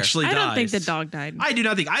unclear. actually I dies. don't think the dog died. I do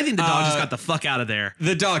not think. I think the dog just Uh, got the fuck out of there.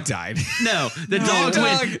 The dog died. No, the No. dog The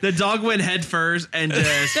went. dog- The dog went head first and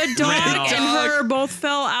just The ran dog off. and her both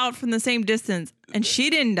fell out from the same distance, and she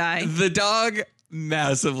didn't die. The dog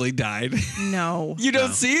massively died. No. You don't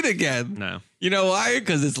No. see it again. No, You know why?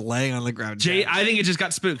 Because it's laying on the ground. dead. I think it just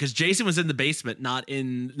got spooked because Jason was in the basement, not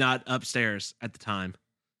upstairs at the time.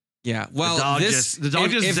 Yeah, well, dog this just- the dog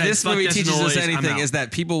if, just if said, this "Fuck movie this teaches noise, us I'm anything out." is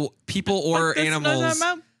that people or This animals knows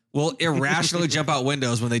I'm out. will irrationally jump out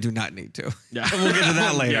windows when they do not need to. Yeah, And we'll get to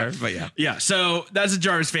that later. Yeah. But yeah, Yeah, so that's the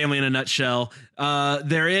Jarvis family in a nutshell.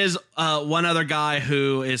 There is one other guy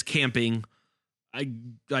who is camping.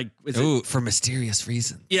 ooh, for mysterious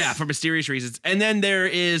reasons. Yeah, for mysterious reasons. And then there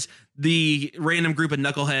is the random group of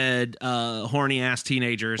knucklehead, horny ass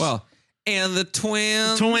teenagers. Well, and the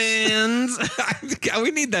twins. Twins.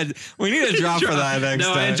 we need that. We need a drop for that next No,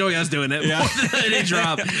 time. I enjoy us doing it. Yeah. More than any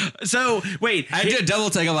drop. So wait, I did a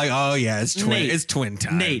double take. I'm like, oh yeah, it's twin. Nate, It's twin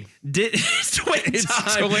time. Nate, it's twin It's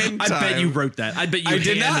time. twin I bet time. you wrote that. I bet you I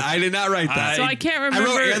did hand- not. I did not write that. So I can't I remember.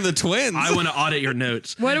 wrote and the twins. I want to audit your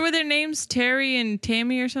notes. What were their names? Terry and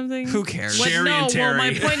Tammy or something? Who cares? What- Sherry no, and well,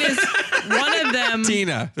 my Terry. point is, one of them,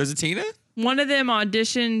 Tina. There's a Tina. one of them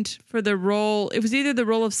auditioned for the role. It was either the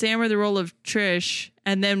role of Sam or the role of Trish.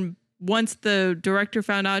 And then once the director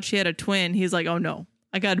found out she had a twin, he's like, "Oh no,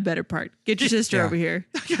 I got a better part. Get your sister Yeah. over here."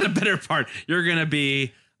 I got a better part. You're gonna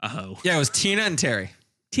be a hoe. Yeah, it was Tina and Terry.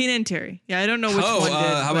 Tina and Terry. Yeah, I don't know which one did.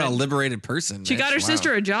 How about a but liberated person? she got her Mitch? Wow.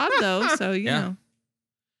 sister a job though, so you Yeah. know.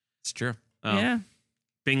 It's true. Oh, Yeah.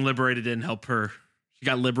 being liberated didn't help her. She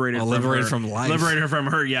got liberated. Well, from liberated her, from life. Liberated her from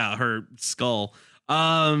her. Yeah, her skull.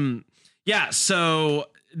 Yeah. So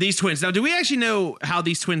these twins. Now, do we actually know how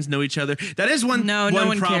these twins know each other? That is one. No, no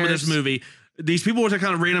one problem with this cares. movie. These people were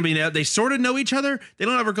kind of randomly know. They sort of know each other. They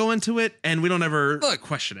don't ever go into it, and we don't ever Look,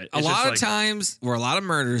 question it. A It's lot just of like- times where a lot of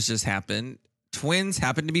murders just happen, twins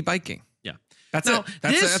happen to be biking. Yeah. That's Now, it.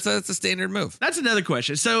 That's this- that's a standard move. That's another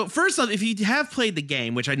question. So first off, if you have played the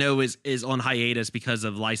game, which I know is on hiatus because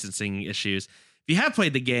of licensing issues, if you have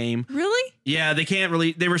played the game, Really? yeah, they can't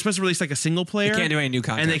really. They were supposed to release like a single player. You can't do any new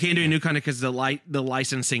content. and they can't do a new content because the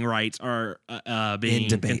licensing rights are being in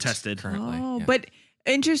debate contested. currently. Oh, yeah. but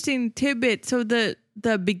interesting tidbit. So the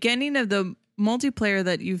beginning of the multiplayer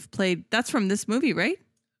that you've played, that's from this movie, right?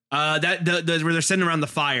 That the where they're sitting around the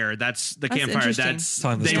fire. That's the That's campfire. interesting. That's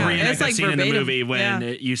Telling the they story. reenact It's that like scene in the verbatim. movie when Yeah.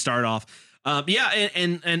 you start off. Yeah,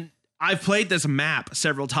 and I've played this map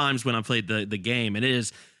several times when I played the game, and it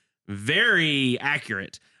is very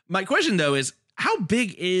accurate. My question though is, how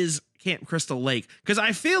big is Camp Crystal Lake? Because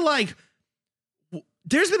I feel like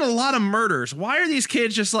there's been a lot of murders. Why are these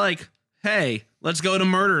kids just like, hey, let's go to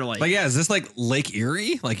Murder Lake? Like, yeah, is this like Lake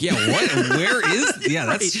Erie? Like, yeah, what? Where is? Yeah,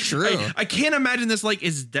 that's Right. true. I can't imagine this lake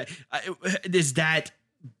is that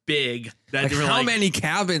big. That Like, they were how like, many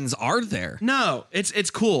cabins are there? No, it's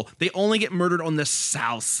cool. They only get murdered on the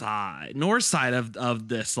south side, north side of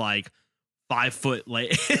this like 5 foot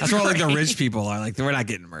lake. That's where like the rich people are. Like, we're not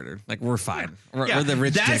getting murdered. Like, we're fine. We're the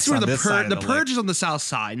rich. That's dicks where on the this side the of purge lake. is on the south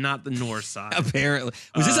side, not the north side. Apparently,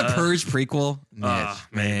 was this a Purge prequel?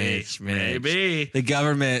 Maybe. Maybe. The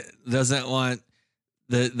government doesn't want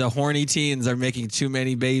the horny teens are making too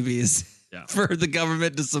many babies Yeah. for the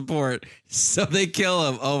government to support, so they kill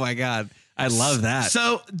them. Oh my god! I love that.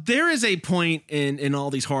 So there is a point in all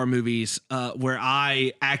these horror movies where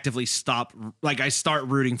I actively stop, like I start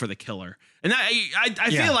rooting for the killer, and I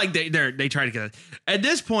feel like they try to get it. At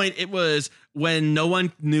this point, it was when no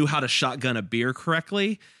one knew how to shotgun a beer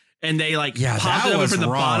correctly, and they popped it over from the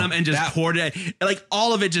bottom and just poured it. Like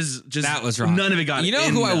all of it just that was wrong. None of it got. You know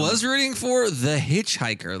who I was rooting for? The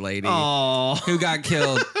hitchhiker lady who got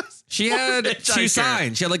killed. She had two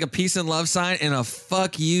signs. She had like a peace and love sign and a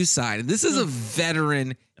fuck you sign. This is a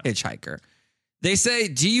veteran hitchhiker. They say,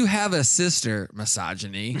 "Do you have a sister?"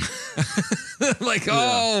 Misogyny. In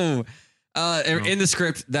the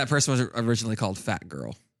script, that person was originally called Fat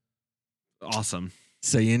Girl. Awesome.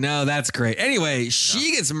 So that's great. Anyway,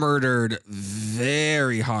 she gets murdered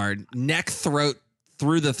very hard. Neck, throat,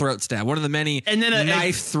 through the throat stab. One of the many and then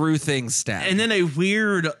knife through things stab. And then a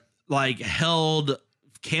weird held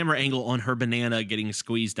camera angle on her banana getting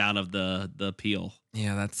squeezed out of the peel.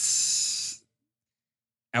 Yeah, that's,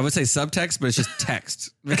 I would say subtext, but it's just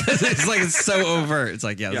text because it's so overt. It's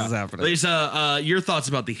like, this is happening. Lisa, your thoughts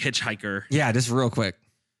about the hitchhiker? Yeah, just real quick.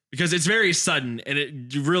 Because it's very sudden and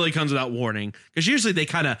it really comes without warning. Because usually they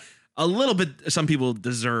kind of a little bit, some people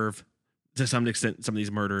deserve to some extent some of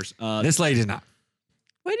these murders. This lady did not.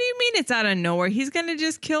 What do you mean it's out of nowhere? He's going to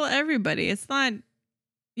just kill everybody. It's not,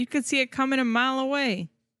 you could see it coming a mile away.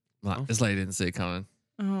 Well, this lady didn't see it coming.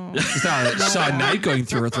 Oh. She saw a knife going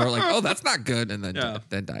through her throat, like, oh, that's not good, and then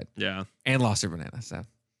died. Yeah. And lost her banana. So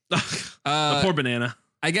the poor banana.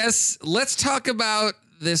 I guess let's talk about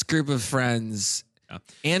this group of friends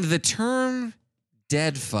and the term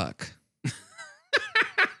dead fuck.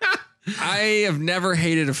 I have never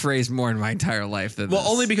hated a phrase more in my entire life than this.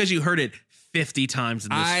 Only because you heard it 50 times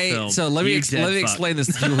in this film. So let me explain this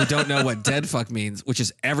to people who don't know what dead fuck means, which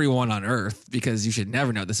is everyone on Earth, because you should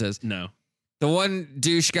never know what this is. No. The one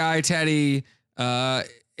douche guy, Teddy,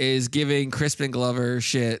 is giving Crispin Glover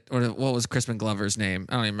shit. What was Crispin Glover's name?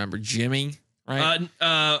 I don't even remember. Jimmy, right?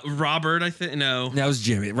 Robert, I think. No. That was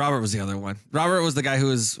Jimmy. Robert was the other one. Robert was the guy who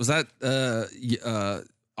was that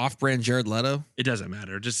off-brand Jared Leto? It doesn't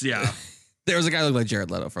matter. Just, There was a guy who looked like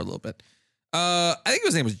Jared Leto for a little bit. I think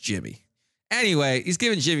his name was Jimmy. Anyway, he's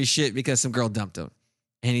giving Jimmy shit because some girl dumped him.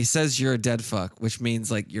 And he says you're a dead fuck, which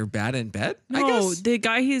means like you're bad in bed, I guess. The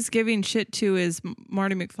guy he's giving shit to is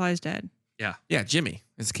Marty McFly's dad. Yeah. Yeah, Jimmy.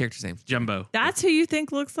 His character's name. Jumbo. That's who you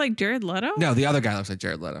think looks like Jared Leto? No, the other guy looks like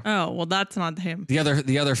Jared Leto. Oh, well, that's not him. The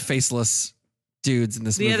other faceless dudes in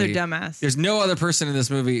this movie. The other dumbass. There's no other person in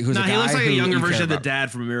this movie who's a guy he looks like a younger version of the about.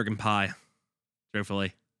 dad from American Pie.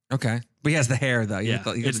 Truthfully. Okay. But he has the hair, though.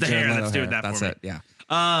 It's the hair that's doing that that's for me. it, yeah.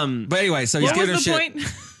 But anyway, so he's giving him shit. Point?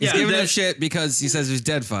 He's giving him shit because he says he's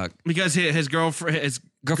dead fuck. Because his girlfriend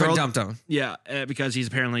dumped him. Yeah, because he's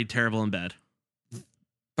apparently terrible in bed.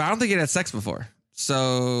 But I don't think he had sex before.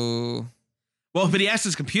 So, but he asked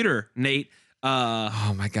his computer, Nate.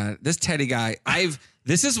 Oh my god, this Teddy guy!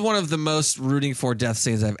 This is one of the most rooting for death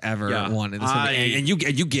scenes I've ever won in this movie, and you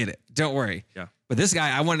get it. Don't worry. Yeah. But this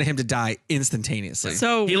guy, I wanted him to die instantaneously.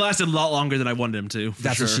 So he lasted a lot longer than I wanted him to.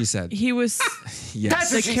 That's what she said. He was.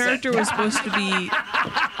 Yes. The character was supposed to be.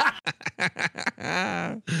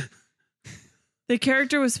 The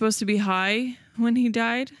character was supposed to be high when he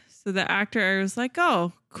died. So the actor was like,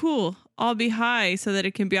 "Oh, cool. I'll be high so that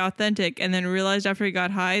it can be authentic." And then realized after he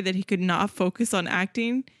got high that he could not focus on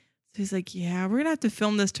acting. So he's like, "Yeah, we're gonna have to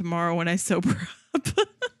film this tomorrow when I sober up."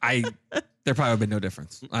 There probably would have been no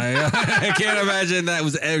difference. I can't imagine that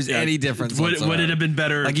was any difference. Would it have been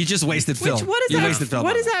better? Like you just wasted film. What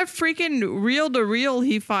is that freaking reel to reel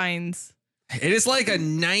he finds? It is like a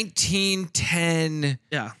 1910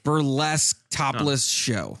 burlesque topless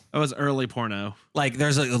show. That was early porno. Like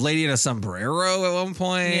there's a lady in a sombrero at one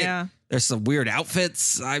point. Yeah. There's some weird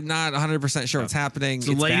outfits. I'm not 100% sure what's happening.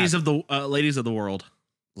 So ladies of the world.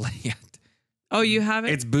 Oh, you have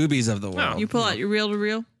it? It's boobies of the world. You pull out your reel to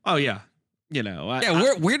reel? Oh yeah. You know,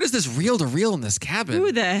 where does this reel to reel in this cabin?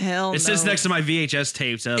 Who the hell? It sits next to my VHS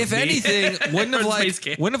tapes. If anything, wouldn't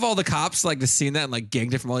have all the cops like just seen that and like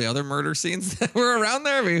gagged it from all the other murder scenes that were around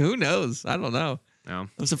there? I mean, who knows? I don't know. No.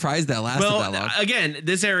 I'm surprised that lasted that long. Again,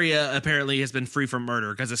 this area apparently has been free from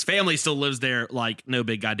murder because his family still lives there like no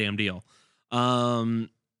big goddamn deal. Yeah,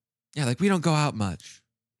 like we don't go out much.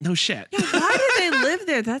 No shit. Yeah, why do they live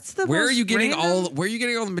there? That's the Where most are you getting random? Where are you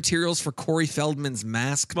getting all the materials for Corey Feldman's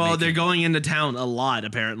mask? Well, making? they're going into town a lot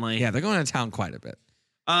apparently. Yeah, they're going into town quite a bit.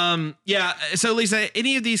 Yeah. So Lisa,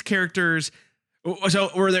 any of these characters? So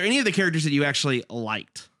were there any of the characters that you actually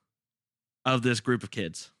liked of this group of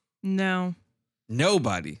kids? No.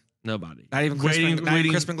 Nobody. Not even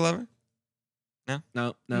Crispin Glover. No.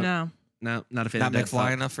 No. Not a fan. Not of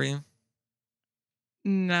McFly enough for you.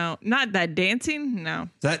 No, not that dancing. No.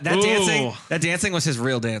 That Ooh. dancing was his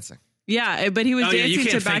real dancing. Yeah, but he was Oh, yeah, you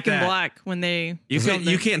dancing can't to Back fake in that. Black when they. You filmed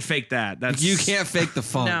it. can't fake that. That's You can't fake the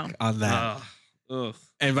funk No. on that. Ugh.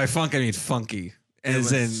 And by funk, I mean funky,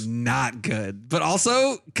 as was- in not good, but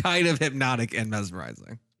also kind of hypnotic and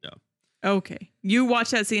mesmerizing. Okay. You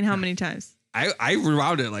watched that scene how many times? I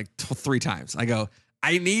rewound it like 3 times. I go,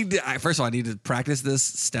 first of all, I need to practice this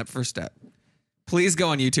step for step. Please go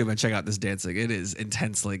on YouTube and check out this dancing. It is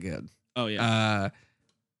intensely good. Oh yeah.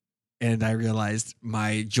 And I realized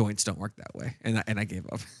my joints don't work that way, and I gave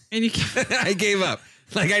up. And you can't. I gave up.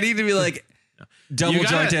 Like I need to be like double You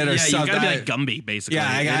gotta- jointed or yeah, something. You gotta be like Gumby, basically.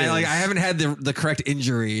 Yeah, It is. I haven't had the correct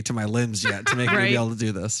injury to my limbs yet to make me Right. be able to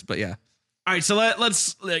do this. But yeah, All right, so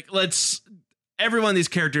let's every one of these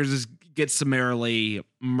characters gets summarily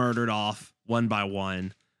murdered off one by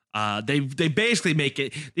one. They basically make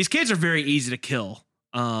it. These kids are very easy to kill.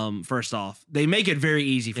 First off, they make it very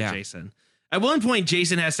easy for Yeah. Jason. At one point,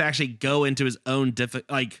 Jason has to actually go into his own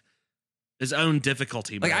difficulty.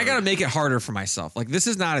 like I mode. got to make it harder for myself. Like this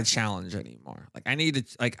is not a challenge anymore. Like I need to.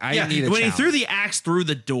 Like I need a when he challenge. threw the axe through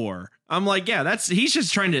the door, I'm like, yeah,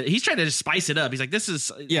 he's trying to spice it up. He's like, this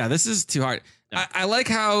is This is too hard. Yeah. I like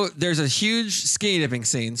how there's a huge skinny dipping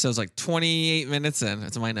scene. So it's like 28 minutes in.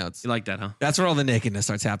 It's in my notes. You like that, huh? That's where all the nakedness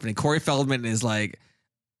starts happening. Corey Feldman is like,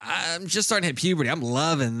 I'm just starting to hit puberty. I'm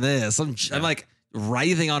loving this. I'm like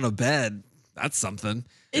writhing on a bed. That's something.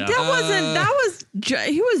 Yeah. That wasn't. That was.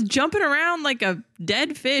 He was jumping around like a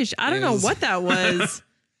dead fish. I don't know what that was.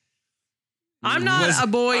 I'm not a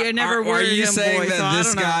boy. I never Are were you a saying boy, that so I this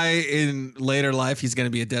don't know. guy in later life he's going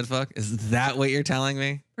to be a dead fuck? Is that what you're telling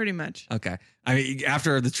me? Pretty much. Okay. I mean,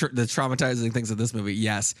 after the traumatizing things of this movie,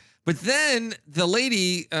 yes. But then the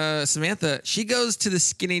lady, Samantha, she goes to the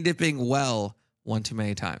skinny dipping well one too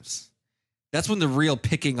many times. That's when the real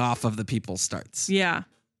picking off of the people starts. Yeah.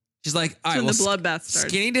 She's like, all right, When well, the bloodbath started.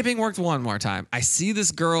 skinny dipping worked one more time. I see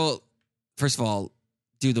this girl, first of all,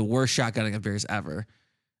 do the worst shotgunning of beers ever.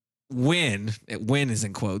 Win is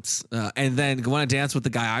in quotes, and then go on a dance with the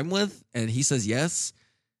guy I'm with, and he says yes.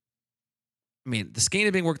 I mean, the skinny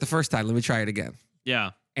dipping worked the first time. Let me try it again.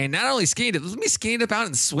 Yeah. And not only skinny dip, let me skinny dip out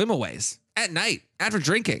in swimaways at night after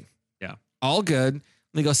drinking. Yeah. All good.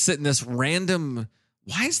 Let me go sit in this random.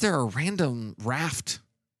 Why is there a random raft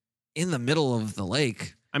in the middle of the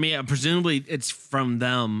lake? I mean, presumably it's from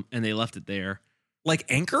them and they left it there. Like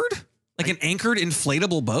anchored? Like an anchored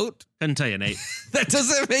inflatable boat? Couldn't tell you, Nate. That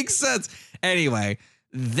doesn't make sense. Anyway,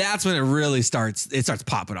 that's when it really starts. It starts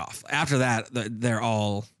popping off. After that, they're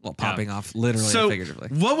all popping off, literally So, and figuratively.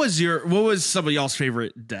 what was some of y'all's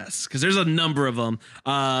favorite deaths? Because there's a number of them.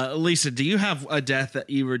 Lisa, do you have a death that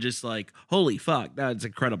you were just like, holy fuck, that's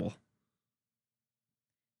incredible?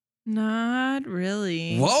 Not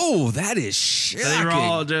really. Whoa, that is shocking. They were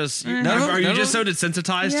all just. None of them- Are you none just of so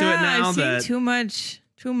desensitized to it now I've seen that too much.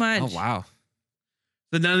 Too much. Oh wow.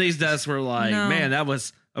 none of these deaths were like, No. man, that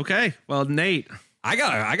was okay. Well, Nate, I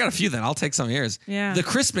got a few then. I'll take some years. Yeah. The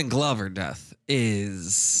Crispin Glover death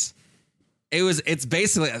is. It's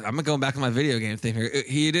basically. I'm going back on my video game thing here.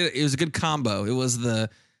 It was a good combo. It was the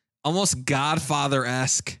almost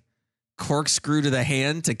Godfather-esque corkscrew to the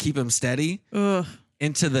hand to keep him steady Ugh.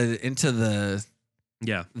 into the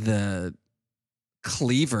yeah, the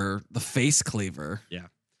cleaver, the face cleaver. Yeah.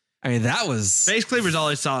 I mean, that was. face cleaver's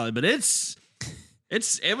always solid, but it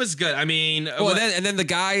was good. I mean, Well, and then the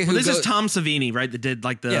guy who this is Tom Savini, right? That did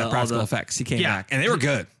like the all practical the- effects. He came Yeah. back, and they were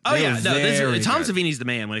good. Oh They yeah, were no, very Tom good. Savini's the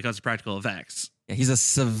man when it comes to practical effects. Yeah, he's a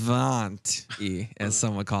savant, as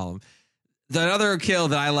some would call him. The other kill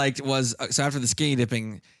that I liked was so after the skinny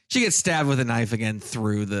dipping, she gets stabbed with a knife again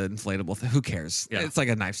through the inflatable thing. Who cares? Yeah. It's like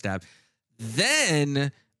a knife stab.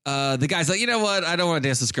 Then the guy's like, you know what? I don't want to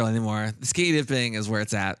dance with this girl anymore. The skinny dipping is where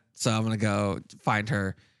it's at. So I'm going to go find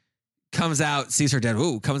her. Comes out, sees her dead.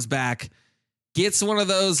 Ooh, comes back. Gets one of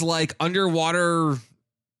those like underwater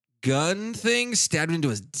gun things stabbed into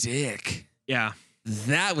his dick. Yeah,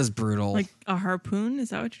 That was brutal. Like a harpoon? Is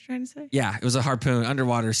that what you're trying to say? Yeah, it was a harpoon,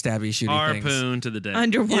 underwater stabby shooty things. harpoon to the dick.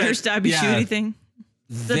 Underwater Yeah, stabby yeah. shooty thing.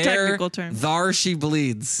 The technical term. Thar she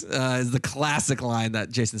bleeds is the classic line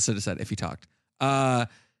that Jason should have said if he talked.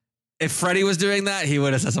 If Freddie was doing that, he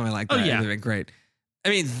would have said something like that. Oh, yeah. It would have been great. I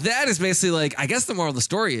mean, that is basically like, I guess the moral of the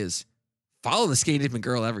story is follow the skinny dipping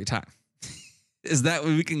girl every time. Is that what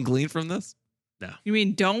we can glean from this? You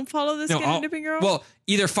mean don't follow the skinny I'll- dipping girl? Well,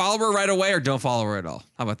 either follow her right away or don't follow her at all.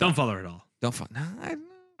 How about that? Don't follow her at all. Don't follow. No,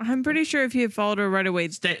 I'm pretty sure if he had followed her right away,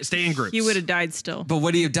 Stay in groups. he would have died still. but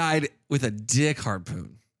would he have died with a dick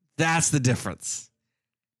harpoon? That's the difference.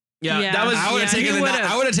 Yeah, Yeah. that was. I would have he taken the would've.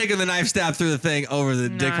 I would have taken the knife stab through the thing over the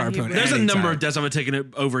dick Nah, harpoon. he There's a anytime. number of deaths I would have taken it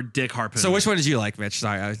over dick harpoon. So which one did you like, Mitch?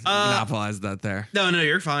 Sorry, I monopolized that there. No,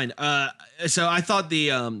 you're fine. So I thought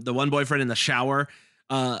the one boyfriend in the shower,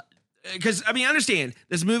 because I mean, I understand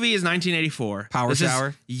this movie is 1984. Power This is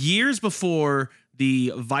shower? years before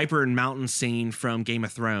the Viper and Mountain scene from Game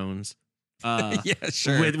of Thrones. Yeah,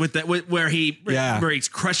 sure. Where he Yeah. where he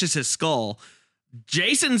crushes his skull.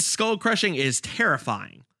 Jason's skull crushing is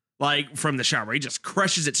terrifying. Like from the shower, he just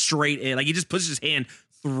crushes it straight in. Like he just pushes his hand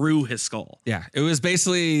through his skull. Yeah, it was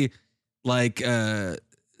basically like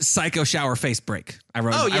psycho shower face break. I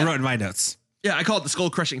wrote in my notes. Yeah, I call it the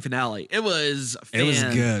skull crushing finale. It was It was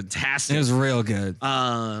good. fantastic. It was real good.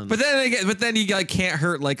 But But then you like can't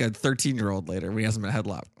hurt like a 13-year-old later when he has him in a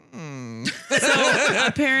headlock. So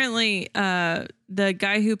apparently, the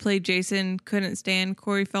guy who played Jason couldn't stand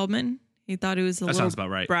Corey Feldman. He thought he was a little sounds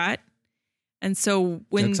about right. brat. And so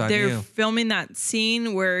when Joke's on they're you. filming that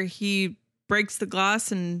scene where he breaks the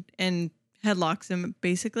glass and headlocks him,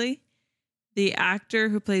 basically, the actor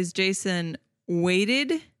who plays Jason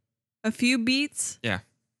waited a few beats Yeah.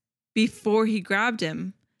 before he grabbed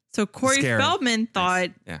him. So Corey Scary. Feldman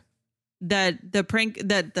thought Yeah. that the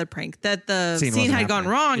Scene scene wasn't had gone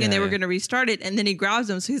happening. wrong Yeah, and they were yeah. going to restart it, and then he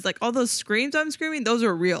grabs him. So he's like, all those screams I'm screaming, those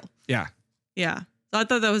are real. Yeah. Yeah. So I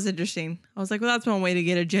thought that was interesting. I was like, well, that's one way to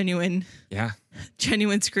get a genuine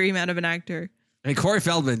scream out of an actor. I mean, Corey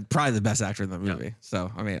Feldman, probably the best actor in the movie. So,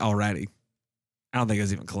 I mean, already. I don't think it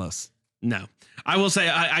was even close. no, I will say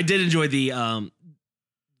I did enjoy the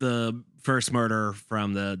first murder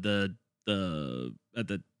from the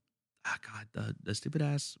stupid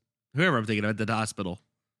ass whoever I'm thinking of at the hospital.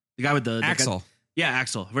 The guy with the Axel.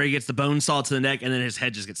 Axel, where he gets the bone saw to the neck and then his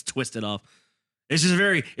head just gets twisted off. It's just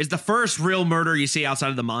it's the first real murder you see outside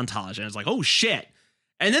of the montage, and it's like, oh shit.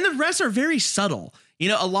 And then the rest are very subtle. You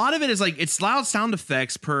know, a lot of it is like it's loud sound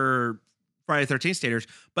effects per Friday the 13th standards,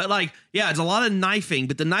 but like, yeah, it's a lot of knifing,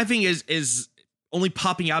 but the knifing is only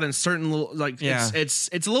popping out in certain little like it's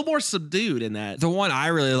a little more subdued in that. The one I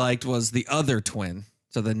really liked was the other twin.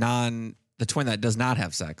 So the twin that does not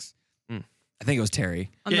have sex. I think it was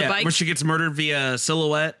Terry. On the bike. When she gets murdered via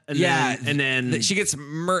silhouette, and then she gets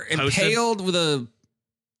impaled with a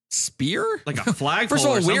spear, like a flagpole. First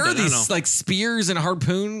of all, or where are something, I don't these know. like spears and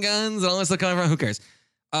harpoon guns and all this stuff coming from? Who cares?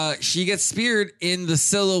 She gets speared in the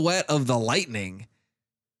silhouette of the lightning.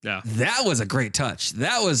 Yeah, that was a great touch.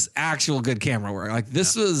 That was actual good camera work. Like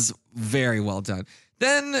this was very well done.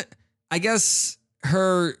 Then I guess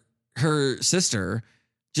her sister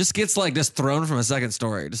just gets like just thrown from a second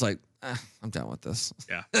story, just like. I'm done with this.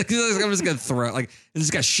 Yeah. I'm just gonna throw it. Like it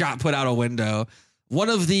just got shot put out a window. One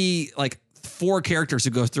of the like 4 characters who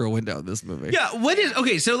goes through a window in this movie. Yeah.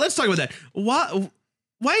 Okay, so let's talk about that.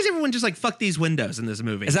 Why is everyone just like fuck these windows in this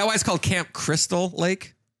movie? Is that why it's called Camp Crystal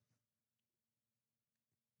Lake?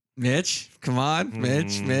 Mitch, come on,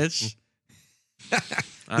 Mitch. The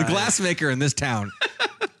glassmaker in this town.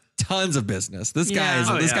 Tons of business. This Yeah.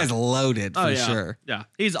 guy's loaded for sure. Yeah.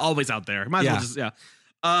 He's always out there. Might as Yeah. well just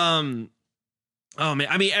oh man,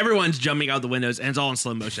 I mean everyone's jumping out the windows and it's all in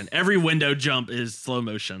slow motion. Every window jump is slow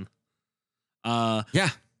motion. Yeah.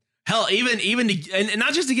 Hell, even and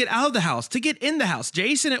not just to get out of the house, to get in the house.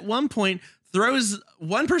 Jason at one point throws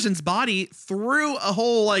one person's body through a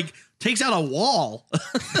hole, like takes out a wall. But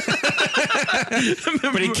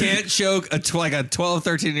he can't choke a 12,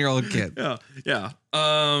 13-year-old kid. Yeah.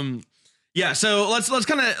 So let's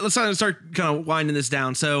kind of start kind of winding this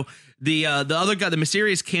down. So the other guy, the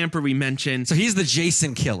mysterious camper we mentioned. So he's the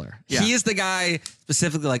Jason killer. Yeah. He is the guy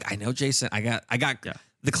specifically like, I know Jason. I got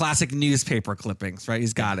the classic newspaper clippings, right?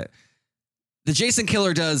 He's got it. The Jason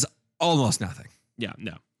killer does almost nothing. Yeah,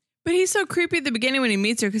 no. But he's so creepy at the beginning when he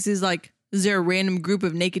meets her because he's like, is there a random group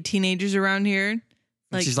of naked teenagers around here?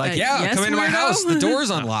 And she's like, yeah, yes, come into my weirdo? house. The door's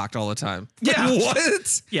unlocked all the time. Yeah. Like,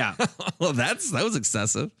 what? Yeah. Well, that was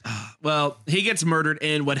excessive. Well, he gets murdered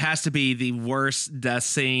in what has to be the worst death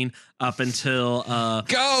scene up until Marion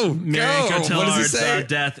What does he Cotillard's say?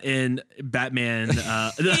 death in Batman. He's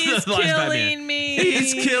the last killing Batman. me.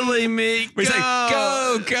 He's killing me. He's like,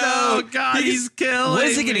 go. No, God, he's killing What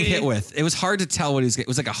is he getting me. hit with? It was hard to tell what he's getting. It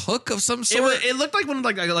was like a hook of some sort. It looked like one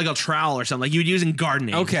like a trowel or something like you would use in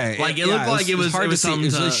gardening. Okay. like it Yeah, looked like it was hard to see. something It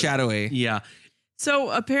was really shadowy. Yeah, So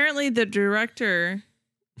apparently the director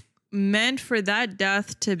meant for that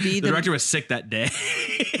death to be the director was sick that day.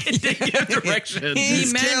 Didn't give directions. he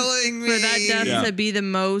He's meant killing for that me. death Yeah. to be the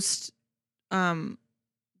most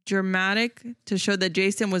dramatic, to show that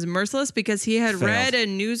Jason was merciless, because he had Failed. read a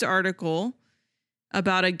news article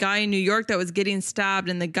about a guy in New York that was getting stabbed,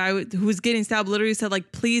 and the guy who was getting stabbed literally said,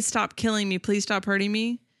 like, please stop killing me, please stop hurting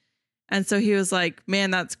me. And so he was like,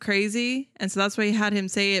 man, that's crazy. And so that's why he had him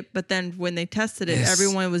say it. But then when they tested it, This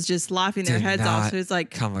everyone was just laughing their did heads off. not So he's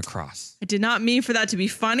like, come across. I did not mean for that to be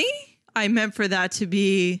funny. I meant for that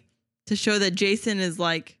to show that Jason is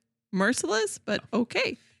like merciless, but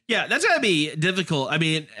okay. Yeah, that's gotta be difficult. I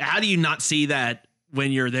mean, how do you not see that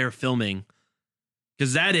when you're there filming?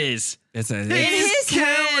 Because that is It's In his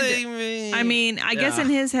head, me. I mean, I guess in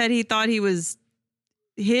his head, he thought his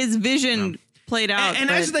vision played out. And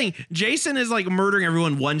that's the but- thing. Jason is like murdering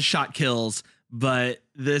everyone, one shot kills, but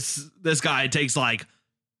this guy takes like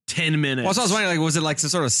 10 minutes. Well, so I was wondering, like, was it like some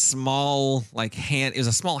sort of small, like hand? It was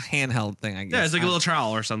a small handheld thing, I guess. Yeah, it's like a little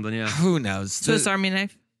trowel or something. Yeah. Who knows? Swiss Army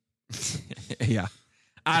knife. Yeah,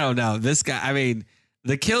 I don't know. This guy. I mean,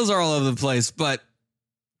 the kills are all over the place, but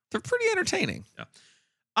they're pretty entertaining.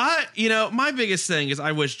 My biggest thing is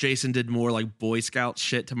I wish Jason did more like Boy Scout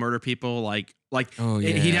shit to murder people. Like Oh,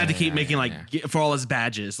 he'd yeah, have to keep yeah, making yeah, for all his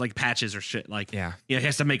badges, like patches or shit. Like, Yeah. he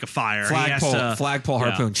has to make a fire. He has to- Flagpole,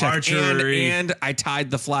 yeah, harpoon, check. archery. And I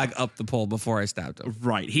tied the flag up the pole before I stabbed him.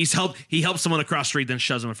 Right. He helps someone across the street, then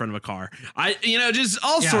shoves him in front of a car. Just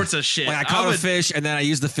all Yeah. sorts of shit. Like I caught a fish and then I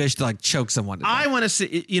used the fish to like choke someone to death. I want to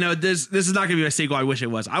see, this is not going to be a sequel. I wish it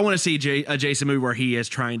was. I want to see a Jason movie where he is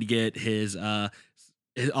trying to get his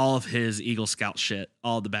all of his Eagle Scout shit,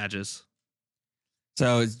 all the badges.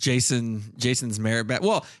 So it's Jason's merit badge.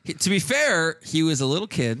 Well, to be fair, he was a little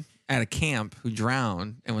kid at a camp who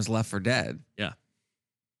drowned and was left for dead. Yeah.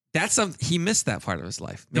 That's he missed that part of his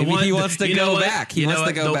life. Maybe he wants to go back. He wants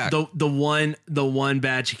to go back. The one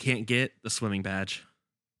badge he can't get, the swimming badge.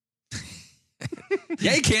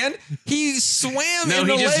 Yeah, he can. He swam No, in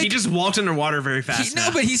the he lake. just walked underwater very fast.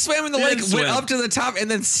 But he swam in the He lake, didn't went swim. up to the top, and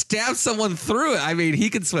then stabbed someone through it. I mean, he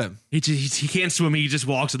can swim. He can't swim. He just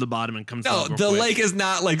walks to the bottom and comes. No, up real the quick. lake is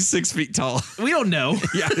not like 6 feet tall. We don't know.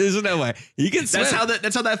 Yeah, there's no way he can swim.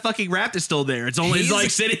 That's how that fucking raft is still there. It's only He's-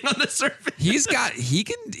 like sitting on the surface. he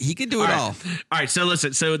can do it all. All right, so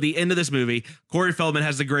listen. So at the end of this movie, Corey Feldman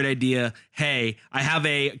has the great idea. Hey, I have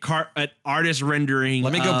an artist rendering.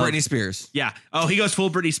 Let me go of- Britney Spears. Yeah. Oh, he goes full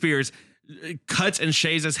Britney Spears, cuts and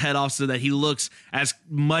shaves his head off so that he looks as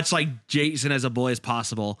much like Jason as a boy as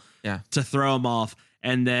possible. Yeah. To throw him off,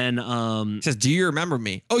 and then He says, "Do you remember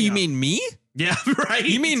me? Oh, you mean me? yeah, right.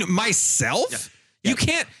 You mean myself? You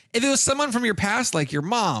can't. If it was someone from your past, like your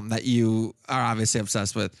mom, that you are obviously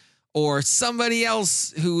obsessed with, or somebody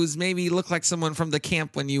else who's maybe looked like someone from the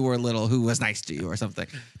camp when you were little who was nice to you or something.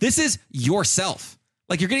 This is yourself.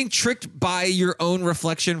 Like you're getting tricked by your own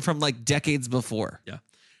reflection from like decades before. Yeah.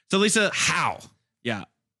 So Lisa, How? yeah.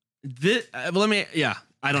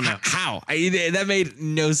 I don't know. How? That made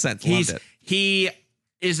no sense. Loved it. He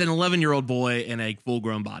is an 11-year-old boy in a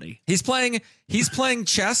full-grown body. He's playing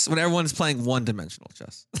chess when everyone's playing one-dimensional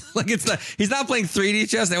chess. Like he's not playing 3D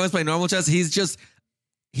chess and everyone's playing normal chess.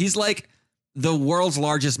 He's like the world's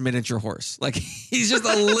largest miniature horse. Like he's just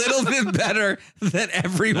a little bit better than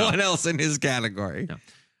everyone else in his category. No.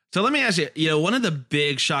 So let me ask you, one of the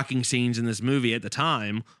big shocking scenes in this movie at the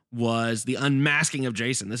time was the unmasking of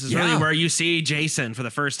Jason. This is really where you see Jason for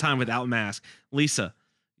the first time without mask. Lisa,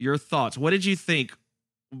 your thoughts. What did you think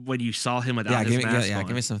when you saw him without his mask on?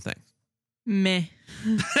 Give me some things. Meh.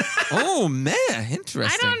 Oh, man.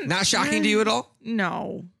 Interesting. Not shocking to you at all?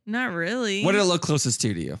 No, not really. What did it look closest to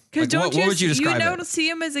you? Because Like, what would you describe you don't it? see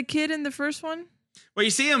him as a kid in the first one? Well, you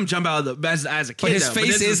see him jump out of as a kid. But his though,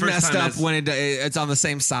 face this is the first messed time up when it's on the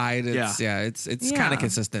same side. It's Yeah. kind of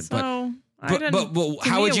consistent. So, I But didn't- to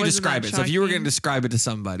how me, would you wasn't describe that it? So if you were going shocking. to describe it to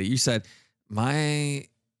somebody, you said,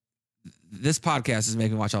 this podcast is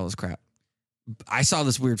making me watch all this crap. I saw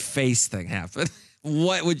this weird face thing happen.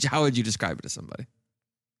 How would you describe it to somebody?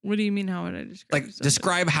 What do you mean? How would I describe? Like something?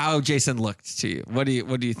 describe how Jason looked to you. What do you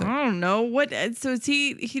think? I don't know what. So is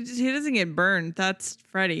he doesn't get burned. That's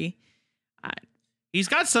Freddy. He's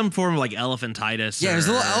got some form of like elephantitis. Yeah, there's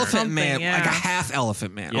a little elephant something, man, yeah. like a half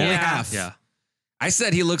elephant man, Yeah. only Yeah. half. Yeah. I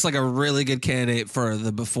said he looks like a really good candidate for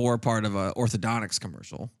the before part of a orthodontics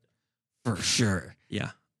commercial, for sure.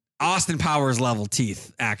 Yeah. Austin Powers level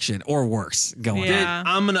teeth action or worse going Yeah.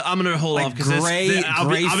 on. I'm gonna hold Like off because gray I'll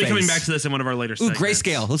be coming face. back to this in one of our later. Ooh, segments.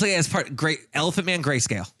 grayscale. Looks like it has part great elephant man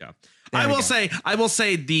grayscale. Yeah. There I we will go.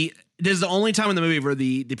 say this is the only time in the movie where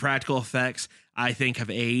the practical effects I think have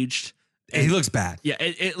aged. He looks bad. Yeah,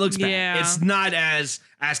 it looks bad. Yeah. It's not as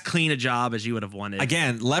clean a job as you would have wanted.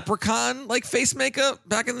 Again, leprechaun like face makake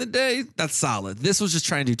back in the day. That's solid. This was just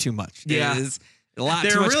trying to do too much. Yeah. It is a lot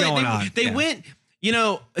They're too much really going on. They Yeah. went,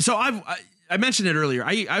 So I mentioned it earlier.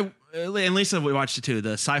 I and Lisa, we watched it too.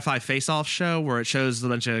 The Sci-Fi Face-Off show where it shows a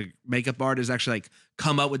bunch of makeup artists actually like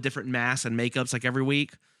come up with different masks and makeups like every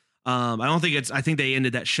week. I don't think I think they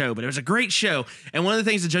ended that show, but it was a great show. And one of the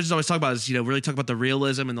things the judges always talk about is, really talk about the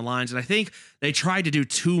realism and the lines. And I think they tried to do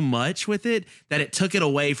too much with it, that it took it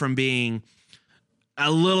away from being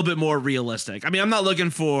a little bit more realistic. I mean, I'm not looking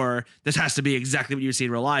for this has to be exactly what you see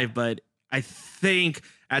in real life, but I think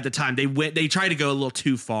at the time they tried to go a little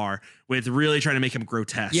too far with really trying to make him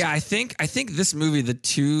grotesque. Yeah, I think this movie, the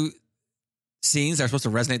two scenes that are supposed to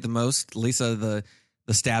resonate the most, Lisa, the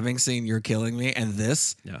stabbing scene, "You're killing me," and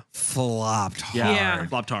this flopped hard. Yeah.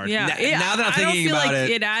 Flopped hard. Yeah. Now that I'm thinking I don't feel about like it,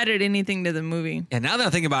 it added anything to the movie. and now that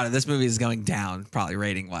I'm thinking about it, this movie is going down probably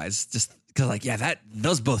rating wise, just because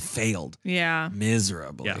those both failed Yeah.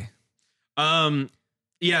 miserably.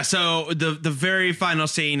 Yeah. So the very final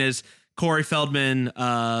scene is Corey Feldman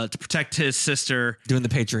to protect his sister. Doing the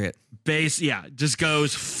Patriot. Just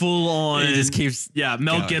goes full on. He just keeps Mel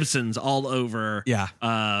going. Gibson's all over. Yeah.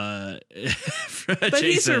 But Jason.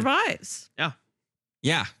 he survives.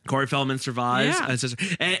 Yeah. Corey Feldman survives. Yeah.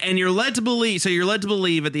 And you're led to believe. So you're led to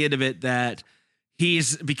believe at the end of it that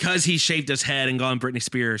because he shaved his head and gone Britney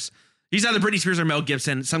Spears. He's either Britney Spears or Mel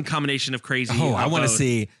Gibson. Some combination of crazy. Oh, I want to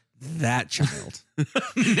see that child. Not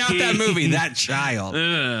that movie. That child.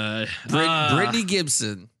 Britney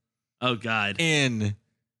Gibson. Oh God. In.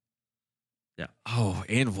 Yeah. Oh,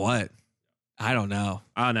 in what? I don't know.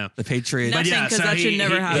 I don't know. The Patriot. Nothing, because that should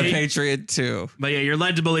never The happen. Patriot 2. But yeah, you're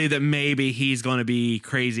led to believe that maybe he's going to be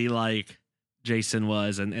crazy like Jason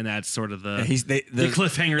was, and that's sort of the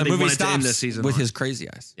cliffhanger the they movie wanted to end stops this season with on. his crazy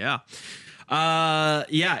eyes. Yeah.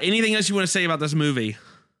 Anything else you want to say about this movie?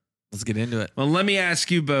 Let's get into it. Well, let me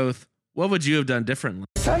ask you both. What would you have done differently?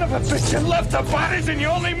 Son of a bitch, you left the bodies and you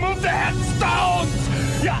only moved the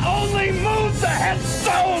headstones! You only moved the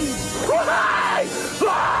headstones! Why?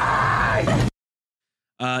 Why?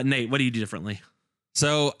 Nate, what do you do differently?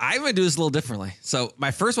 So I'm going to do this a little differently. So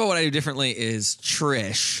my first one, what I do differently is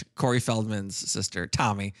Trish, Corey Feldman's sister,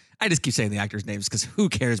 Tommy. I just keep saying the actors' names because who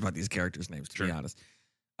cares about these characters' names, to be honest.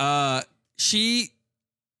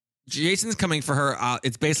 Jason's coming for her.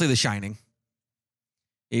 It's basically The Shining.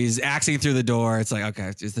 He's axing through the door. It's like, okay,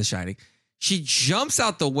 it's The Shining. She jumps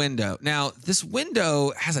out the window. Now, this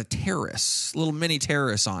window has a terrace, little mini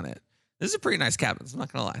terrace on it. This is a pretty nice cabin. I'm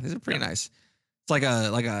not going to lie. These are pretty nice. It's like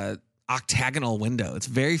a octagonal window. It's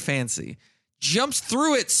very fancy. Jumps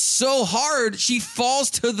through it so hard, she falls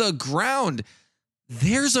to the ground.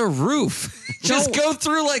 There's a roof. Just go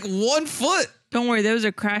through like 1 foot. Don't worry, there was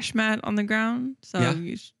a crash mat on the ground. So,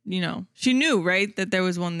 Yeah. you know, she knew, right, that there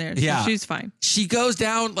was one there. So Yeah. she's fine. She goes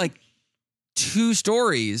down like 2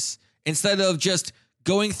 stories instead of just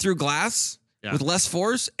going through glass with less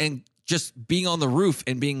force and just being on the roof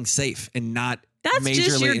and being safe and not That's majorly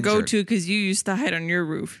just your injured. go-to because you used to hide on your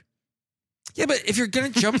roof. Yeah, but if you're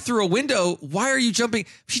going to jump through a window, why are you jumping?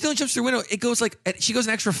 She don't jump through a window. It goes like, she goes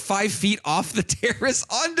an extra 5 feet off the terrace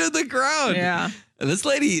onto the ground. Yeah. And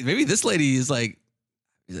maybe this lady is like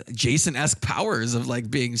Jason-esque powers of like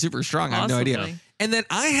being super strong. I have no idea. Possibly. And then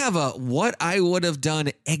I have what I would have done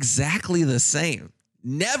exactly the same.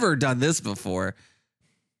 Never done this before.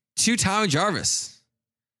 To Tommy Jarvis.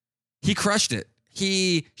 He crushed it.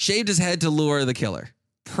 He shaved his head to lure the killer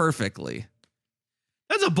perfectly.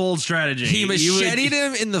 That's a bold strategy. He macheted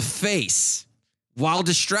him in the face while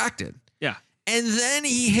distracted. Yeah. And then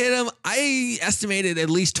he hit him, I estimated at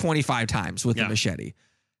least 25 times with the machete.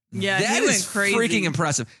 Yeah, That he went is crazy. freaking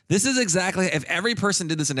impressive. This is exactly, if every person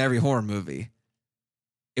did this in every horror movie,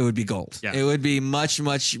 it would be gold. Yeah. It would be much,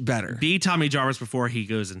 much better. Be Tommy Jarvis before he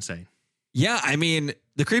goes insane. Yeah, I mean,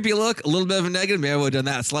 the creepy look, a little bit of a negative. Maybe I would have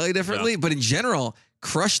done that slightly differently, but in general,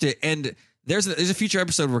 crushed it. And there's a future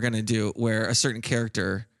episode we're going to do where a certain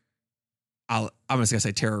character, I'm just going to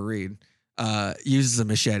say Tara Reid, uses a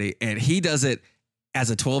machete, and he does it as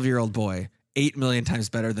a 12-year-old boy 8 million times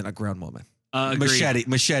better than a grown woman. Agreed.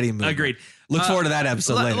 Machete movement. Agreed. Look forward to that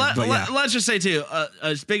episode later. But yeah. Let's just say, too,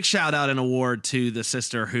 a big shout out and award to the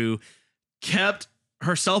sister who kept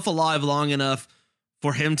herself alive long enough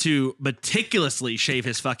for him to meticulously shave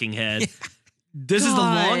his fucking head. This is the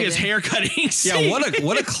God. longest hair cutting scene. Yeah,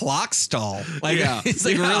 what a clock stall. Like, it's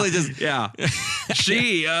like really just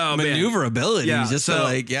she man. maneuverability. Yeah, Just so- to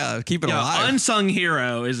like, keep it alive. Unsung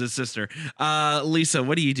hero is his sister. Lisa,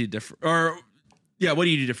 what do you do different? What do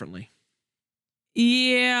you do differently?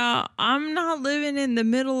 Yeah, I'm not living in the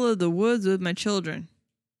middle of the woods with my children.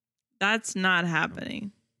 That's not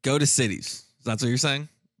happening. Go to cities. That's what you're saying?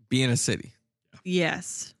 Be in a city.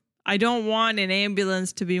 Yes. I don't want an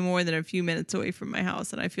ambulance to be more than a few minutes away from my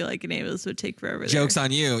house, and I feel like an ambulance would take forever. Joke's there.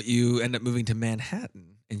 on you. You end up moving to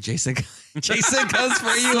Manhattan, and Jason comes for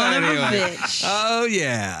you Son of a anyway. bitch. Oh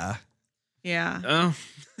yeah. Yeah. Oh,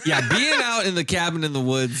 Yeah, being out in the cabin in the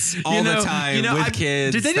woods all the time with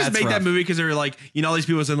kids. Did they just make that movie because they were like, all these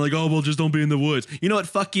people saying like, oh, well, just don't be in the woods. You know what?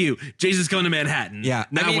 Fuck you. Jason's going to Manhattan. Yeah.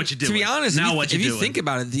 Now what you doing? To be honest, if you doing? think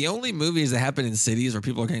about it, the only movies that happen in cities where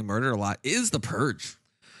people are getting murdered a lot is The Purge.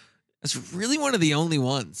 That's really one of the only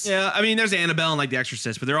ones. Yeah, I mean, there's Annabelle and like The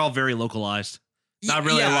Exorcist, but they're all very localized. Not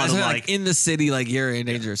really a lot of like in the city, like you're in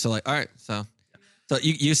danger. So like, all right, so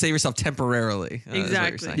you save yourself temporarily.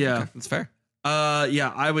 Exactly. Yeah, okay, that's fair.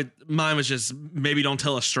 I would. Mine was just maybe don't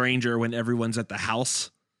tell a stranger when everyone's at the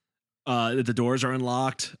house. The doors are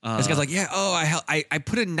unlocked. This guy's like, yeah. Oh, I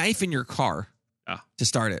put a knife in your car to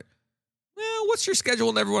start it. Well, what's your schedule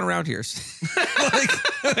and everyone around here? Like,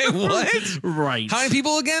 wait, what? Right. How many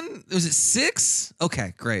people again? Was it 6?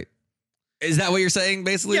 Okay, great. Is that what you're saying,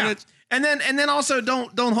 basically? Yeah. Mitch? And then also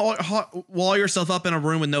don't wall yourself up in a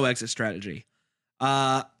room with no exit strategy.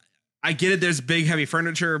 I get it. There's big heavy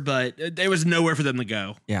furniture, but there was nowhere for them to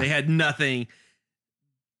go. Yeah. They had nothing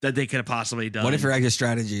that they could have possibly done. What if your exit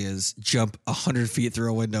strategy is jump 100 feet through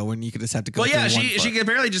a window when you could just have to go? Well, yeah, through she could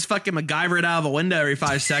barely just fucking MacGyver it out of a window every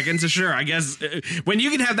 5 seconds. So sure, I guess when you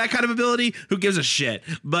can have that kind of ability, who gives a shit?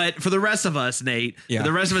 But for the rest of us, Nate, for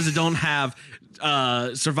the rest of us that don't have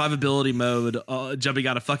survivability mode, jumping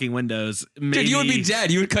out of fucking windows, maybe dude, you would be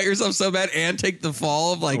dead. You would cut yourself so bad and take the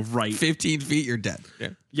fall of like 15 feet. You're dead.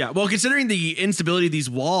 Yeah. Well, considering the instability of these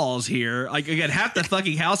walls here, like again, half the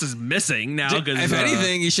fucking house is missing now. If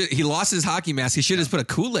anything, he lost his hockey mask. He should have put a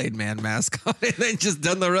Kool-Aid Man mask on and then just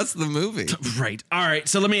done the rest of the movie. Right. All right.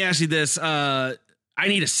 So let me ask you this. I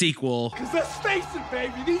need a sequel. Because let's face it,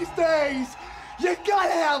 baby, these days, you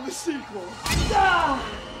gotta have a sequel.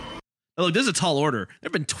 Look, this is a tall order. There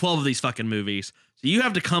have been 12 of these fucking movies. So you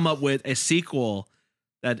have to come up with a sequel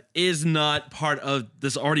that is not part of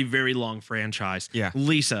this already very long franchise. Yeah.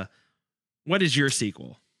 Lisa, what is your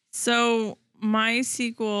sequel? So my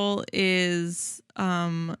sequel is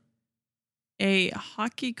a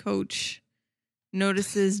hockey coach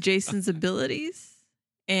notices Jason's abilities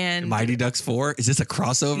and Mighty Ducks 4? Is this a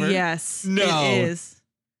crossover? Yes. No. It is.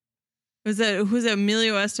 Who's that?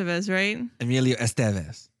 Emilio Estevez, right? Emilio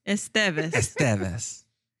Estevez. Estevez.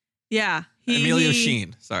 Yeah. Emilio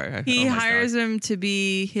Sheen. Sorry. He hires him to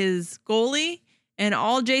be his goalie, and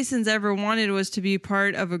all Jason's ever wanted was to be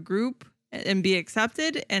part of a group and be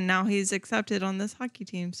accepted, and now he's accepted on this hockey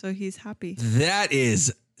team, so he's happy. That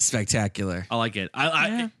is spectacular. I like it.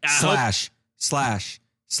 Slash.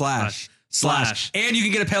 And you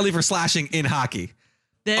can get a penalty for slashing in hockey.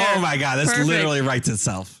 There. Oh my God, this literally writes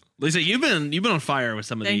itself. Lisa, you've been on fire with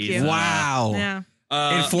some of Thank these. you. Wow. Yeah.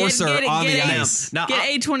 Enforcer on the ice. Now,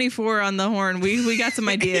 Get A24 on the horn. We got some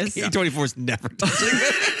ideas. A24 is never touching.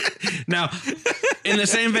 Now, in the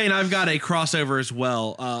same vein, I've got a crossover as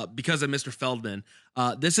well because of Mr. Feldman.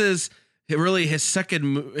 This is really his second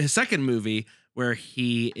movie where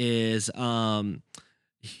he is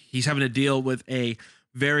he's having to deal with a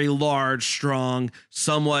very large, strong,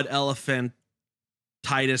 somewhat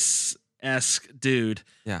elephantitis-esque dude.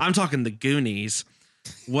 Yeah. I'm talking the Goonies.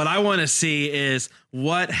 What I want to see is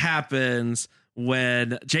what happens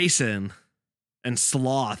when Jason and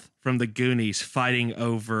Sloth from the Goonies fighting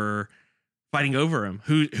over him.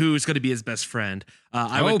 Who's going to be his best friend?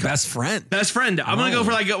 Best friend. Best friend. I'm going to go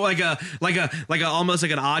for like a almost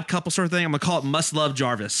like an Odd Couple sort of thing. I'm going to call it Must Love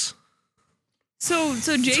Jarvis. So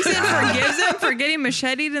Jason forgives him for getting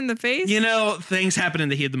macheted in the face? You know, things happen in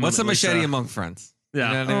the heat of the moment. What's a machete Lisa. among friends? Yeah.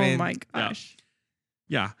 You know what I mean? Oh my gosh.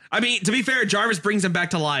 Yeah. I mean, to be fair, Jarvis brings him back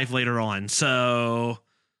to life later on. So,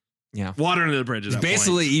 yeah. Water under the bridge at that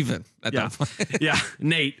basically point. Even at that point. Yeah.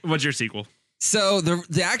 Nate, what's your sequel? So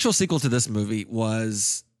the actual sequel to this movie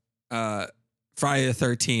was Friday the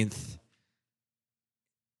 13th.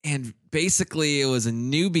 And basically it was a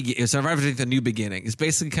new beginning. It was Friday the 13th, a new beginning. It's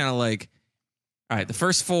basically kind of like, all right, the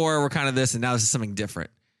first 4 were kind of this, and now this is something different.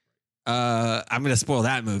 I'm going to spoil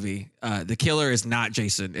that movie. The killer is not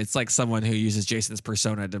Jason. It's like someone who uses Jason's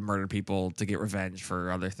persona to murder people to get revenge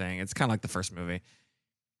for other thing. It's kind of like the first movie.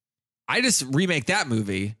 I just remake that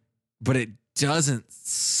movie, but it doesn't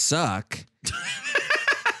suck.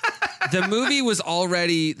 The movie was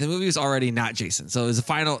already not Jason. So it was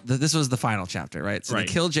this was the final chapter, right? So They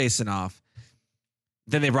killed Jason off.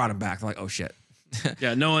 Then they brought him back. They're like, oh shit.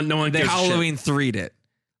 Yeah, no one They gives Halloween 3'd it.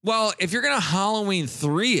 Well, if you're going to Halloween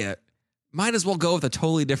 3 it, might as well go with a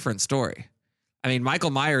totally different story. I mean,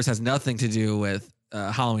 Michael Myers has nothing to do with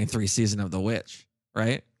Halloween 3 Season of the Witch,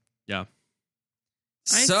 right? Yeah.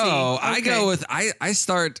 I go with, I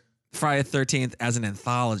start Friday the 13th as an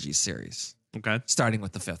anthology series. Okay. Starting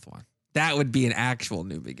with the 5th one. That would be an actual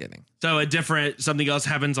new beginning. So something else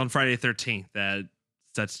happens on Friday the 13th that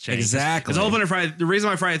sets change. Exactly. Because the whole point of Friday, the reason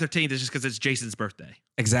why Friday the 13th is just because it's Jason's birthday.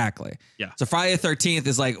 Exactly. Yeah. So Friday the 13th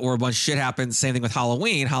is like where a bunch of shit happens. Same thing with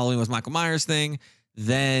Halloween. Halloween was Michael Myers' thing.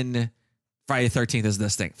 Then Friday the 13th is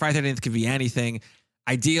this thing. Friday the 13th could be anything.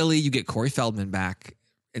 Ideally, you get Corey Feldman back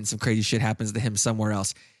and some crazy shit happens to him somewhere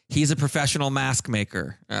else. He's a professional mask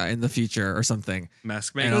maker in the future or something.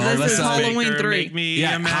 Mask And maker. all this is of a sudden- Halloween 3. Make me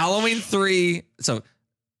Yeah, a match. Halloween 3. So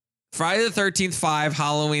Friday the 13th 5,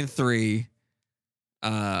 Halloween 3.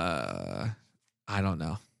 I don't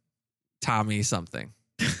know. Tommy something.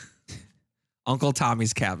 Uncle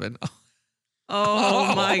Tommy's Cabin.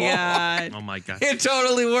 Oh my god. Oh my god. It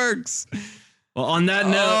totally works. Well, on that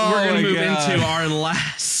note, Oh we're going my to move God. into our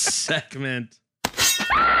last segment.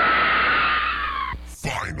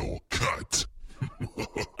 Final cut.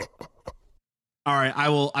 All right, I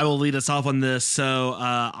will lead us off on this. So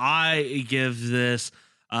I give this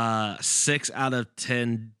 6 out of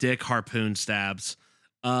 10 dick harpoon stabs.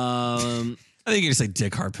 I think you just say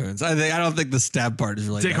dick harpoons. I don't think the stab part is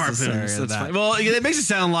really Dick necessary harpoons. in That's that. fine. Well, it makes it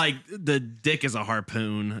sound like the dick is a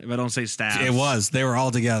harpoon. If I don't say stabs, It was. They were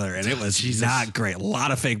all together, and it was Jesus. not great. A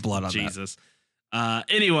lot of fake blood on Jesus.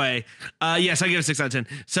 Anyway, yes, I give it 6 out of 10.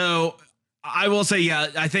 So I will say, yeah,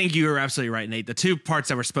 I think you were absolutely right, Nate. The two parts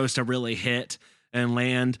that were supposed to really hit and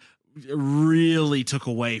land really took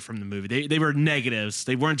away from the movie. They were negatives.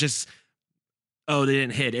 They weren't just, oh, they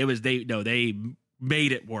didn't hit. It was they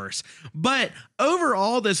made it worse. But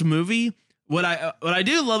overall, this movie, what I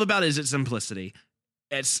do love about it is its simplicity.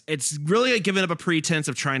 It's really giving up a pretense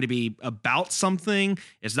of trying to be about something.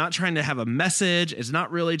 It's not trying to have a message. It's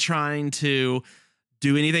not really trying to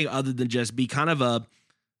do anything other than just be kind of a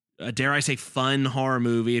dare I say fun horror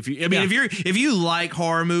movie. If you like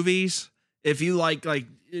horror movies, if you like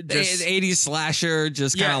just 80s slasher,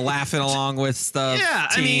 just kind of laughing along with stuff. Yeah,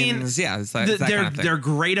 teens. I mean, it's that kind of thing. they're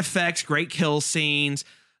great effects, great kill scenes.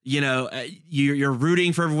 You know, you're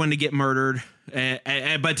rooting for everyone to get murdered,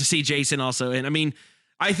 but to see Jason also. And I mean,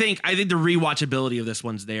 I think the rewatchability of this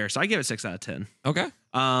one's there, so I give it 6 out of 10. Okay.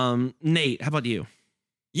 Nate, how about you?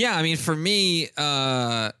 Yeah, I mean, for me,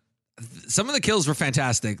 some of the kills were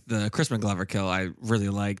fantastic. The Crispin Glover kill I really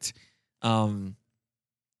liked.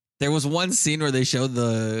 There was one scene where they showed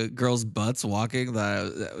the girls' butts walking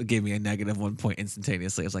that gave me a -1 point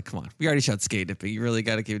instantaneously. I was like, come on, we already showed skinny dipping. You really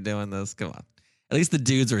got to keep doing this? Come on. At least the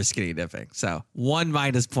dudes were skinny dipping. So 1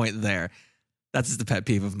 minus point there. That's just a pet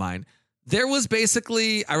peeve of mine. There was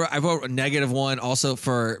basically, I wrote a -1 also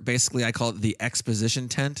for basically, I call it the exposition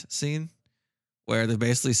tent scene, where they're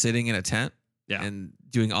basically sitting in a tent and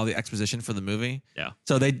doing all the exposition for the movie. Yeah.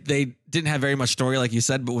 So they didn't have very much story, like you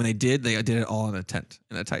said, but when they did it all in a tent,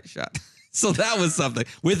 in a tight shot. So that was something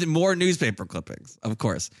with more newspaper clippings, of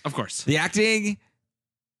course. Of course. The acting,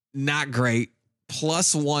 not great.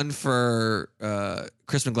 +1 for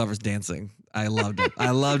Crispin Glover's dancing. I loved it.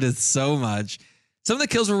 I loved it so much. Some of the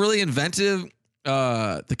kills were really inventive.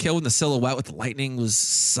 The kill in the silhouette with the lightning was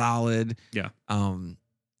solid. Yeah.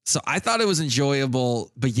 So I thought it was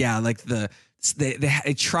enjoyable, but yeah, like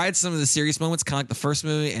they tried some of the serious moments, kind of like the first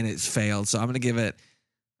movie, and it failed. So I'm going to give it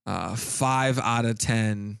 5 out of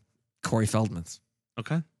 10 Corey Feldmans.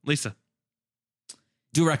 Okay. Lisa.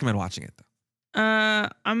 Do recommend watching it, though.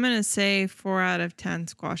 I'm gonna say 4 out of 10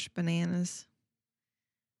 squash bananas.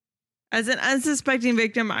 As an unsuspecting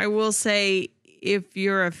victim, I will say if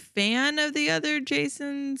you're a fan of the other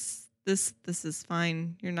Jasons, this is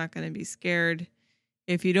fine. You're not gonna be scared.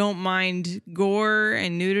 If you don't mind gore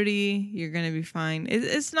and nudity, you're gonna be fine.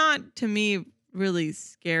 It's not, to me, really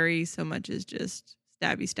scary so much as just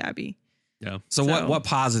stabby. Yeah. So what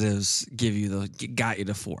positives got you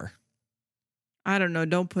to 4? I don't know.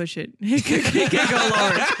 Don't push it. It could go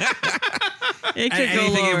lower. It could go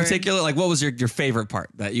Anything lower. in particular? Like, what was your favorite part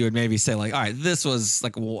that you would maybe say, like, all right, this was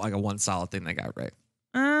like a one solid thing that got right?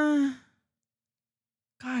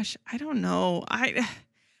 Gosh, I don't know.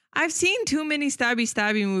 I've seen too many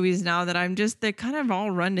stabby movies now that they kind of all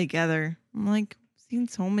run together. I'm like, seeing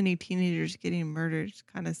so many teenagers getting murdered. It's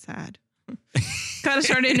kind of sad. Kind of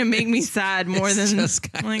starting to make me sad more It's than just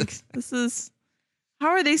kinda like sad. this is. How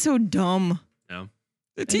are they so dumb? No.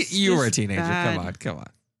 It's You were a just teenager. bad. Come on.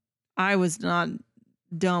 I was not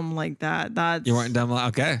dumb like that. That's You weren't dumb.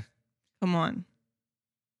 Okay. Come on.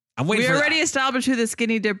 I'm waiting We for already established who the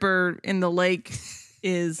skinny dipper in the lake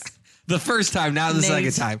is. the first time. Now the second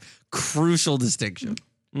Nate. time. Crucial distinction.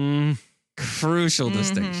 Crucial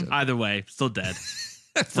distinction. Either way, still dead.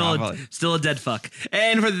 Probably. Still a dead fuck.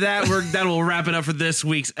 And for that, that will wrap it up for this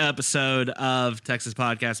week's episode of Texas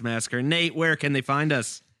Podcast Massacre. Nate, where can they find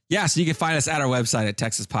us? Yeah, so you can find us at our website at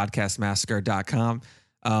texaspodcastmassacre.com.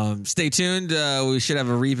 Stay tuned. We should have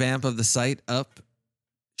a revamp of the site up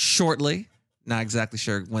shortly. Not exactly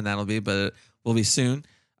sure when that'll be, but it will be soon.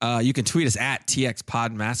 You can tweet us at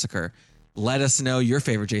TXPodMassacre. Let us know your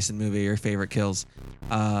favorite Jason movie, your favorite kills.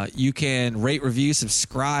 You can rate, review,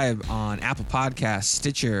 subscribe on Apple Podcasts,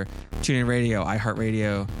 Stitcher, TuneIn Radio,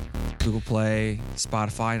 iHeartRadio, Google Play,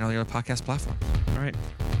 Spotify, and all the other podcast platforms. All right.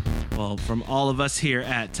 Well, from all of us here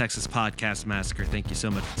at Texas Podcast Massacre, thank you so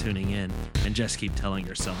much for tuning in. And just keep telling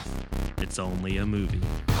yourself, it's only a movie.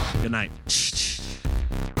 Good night.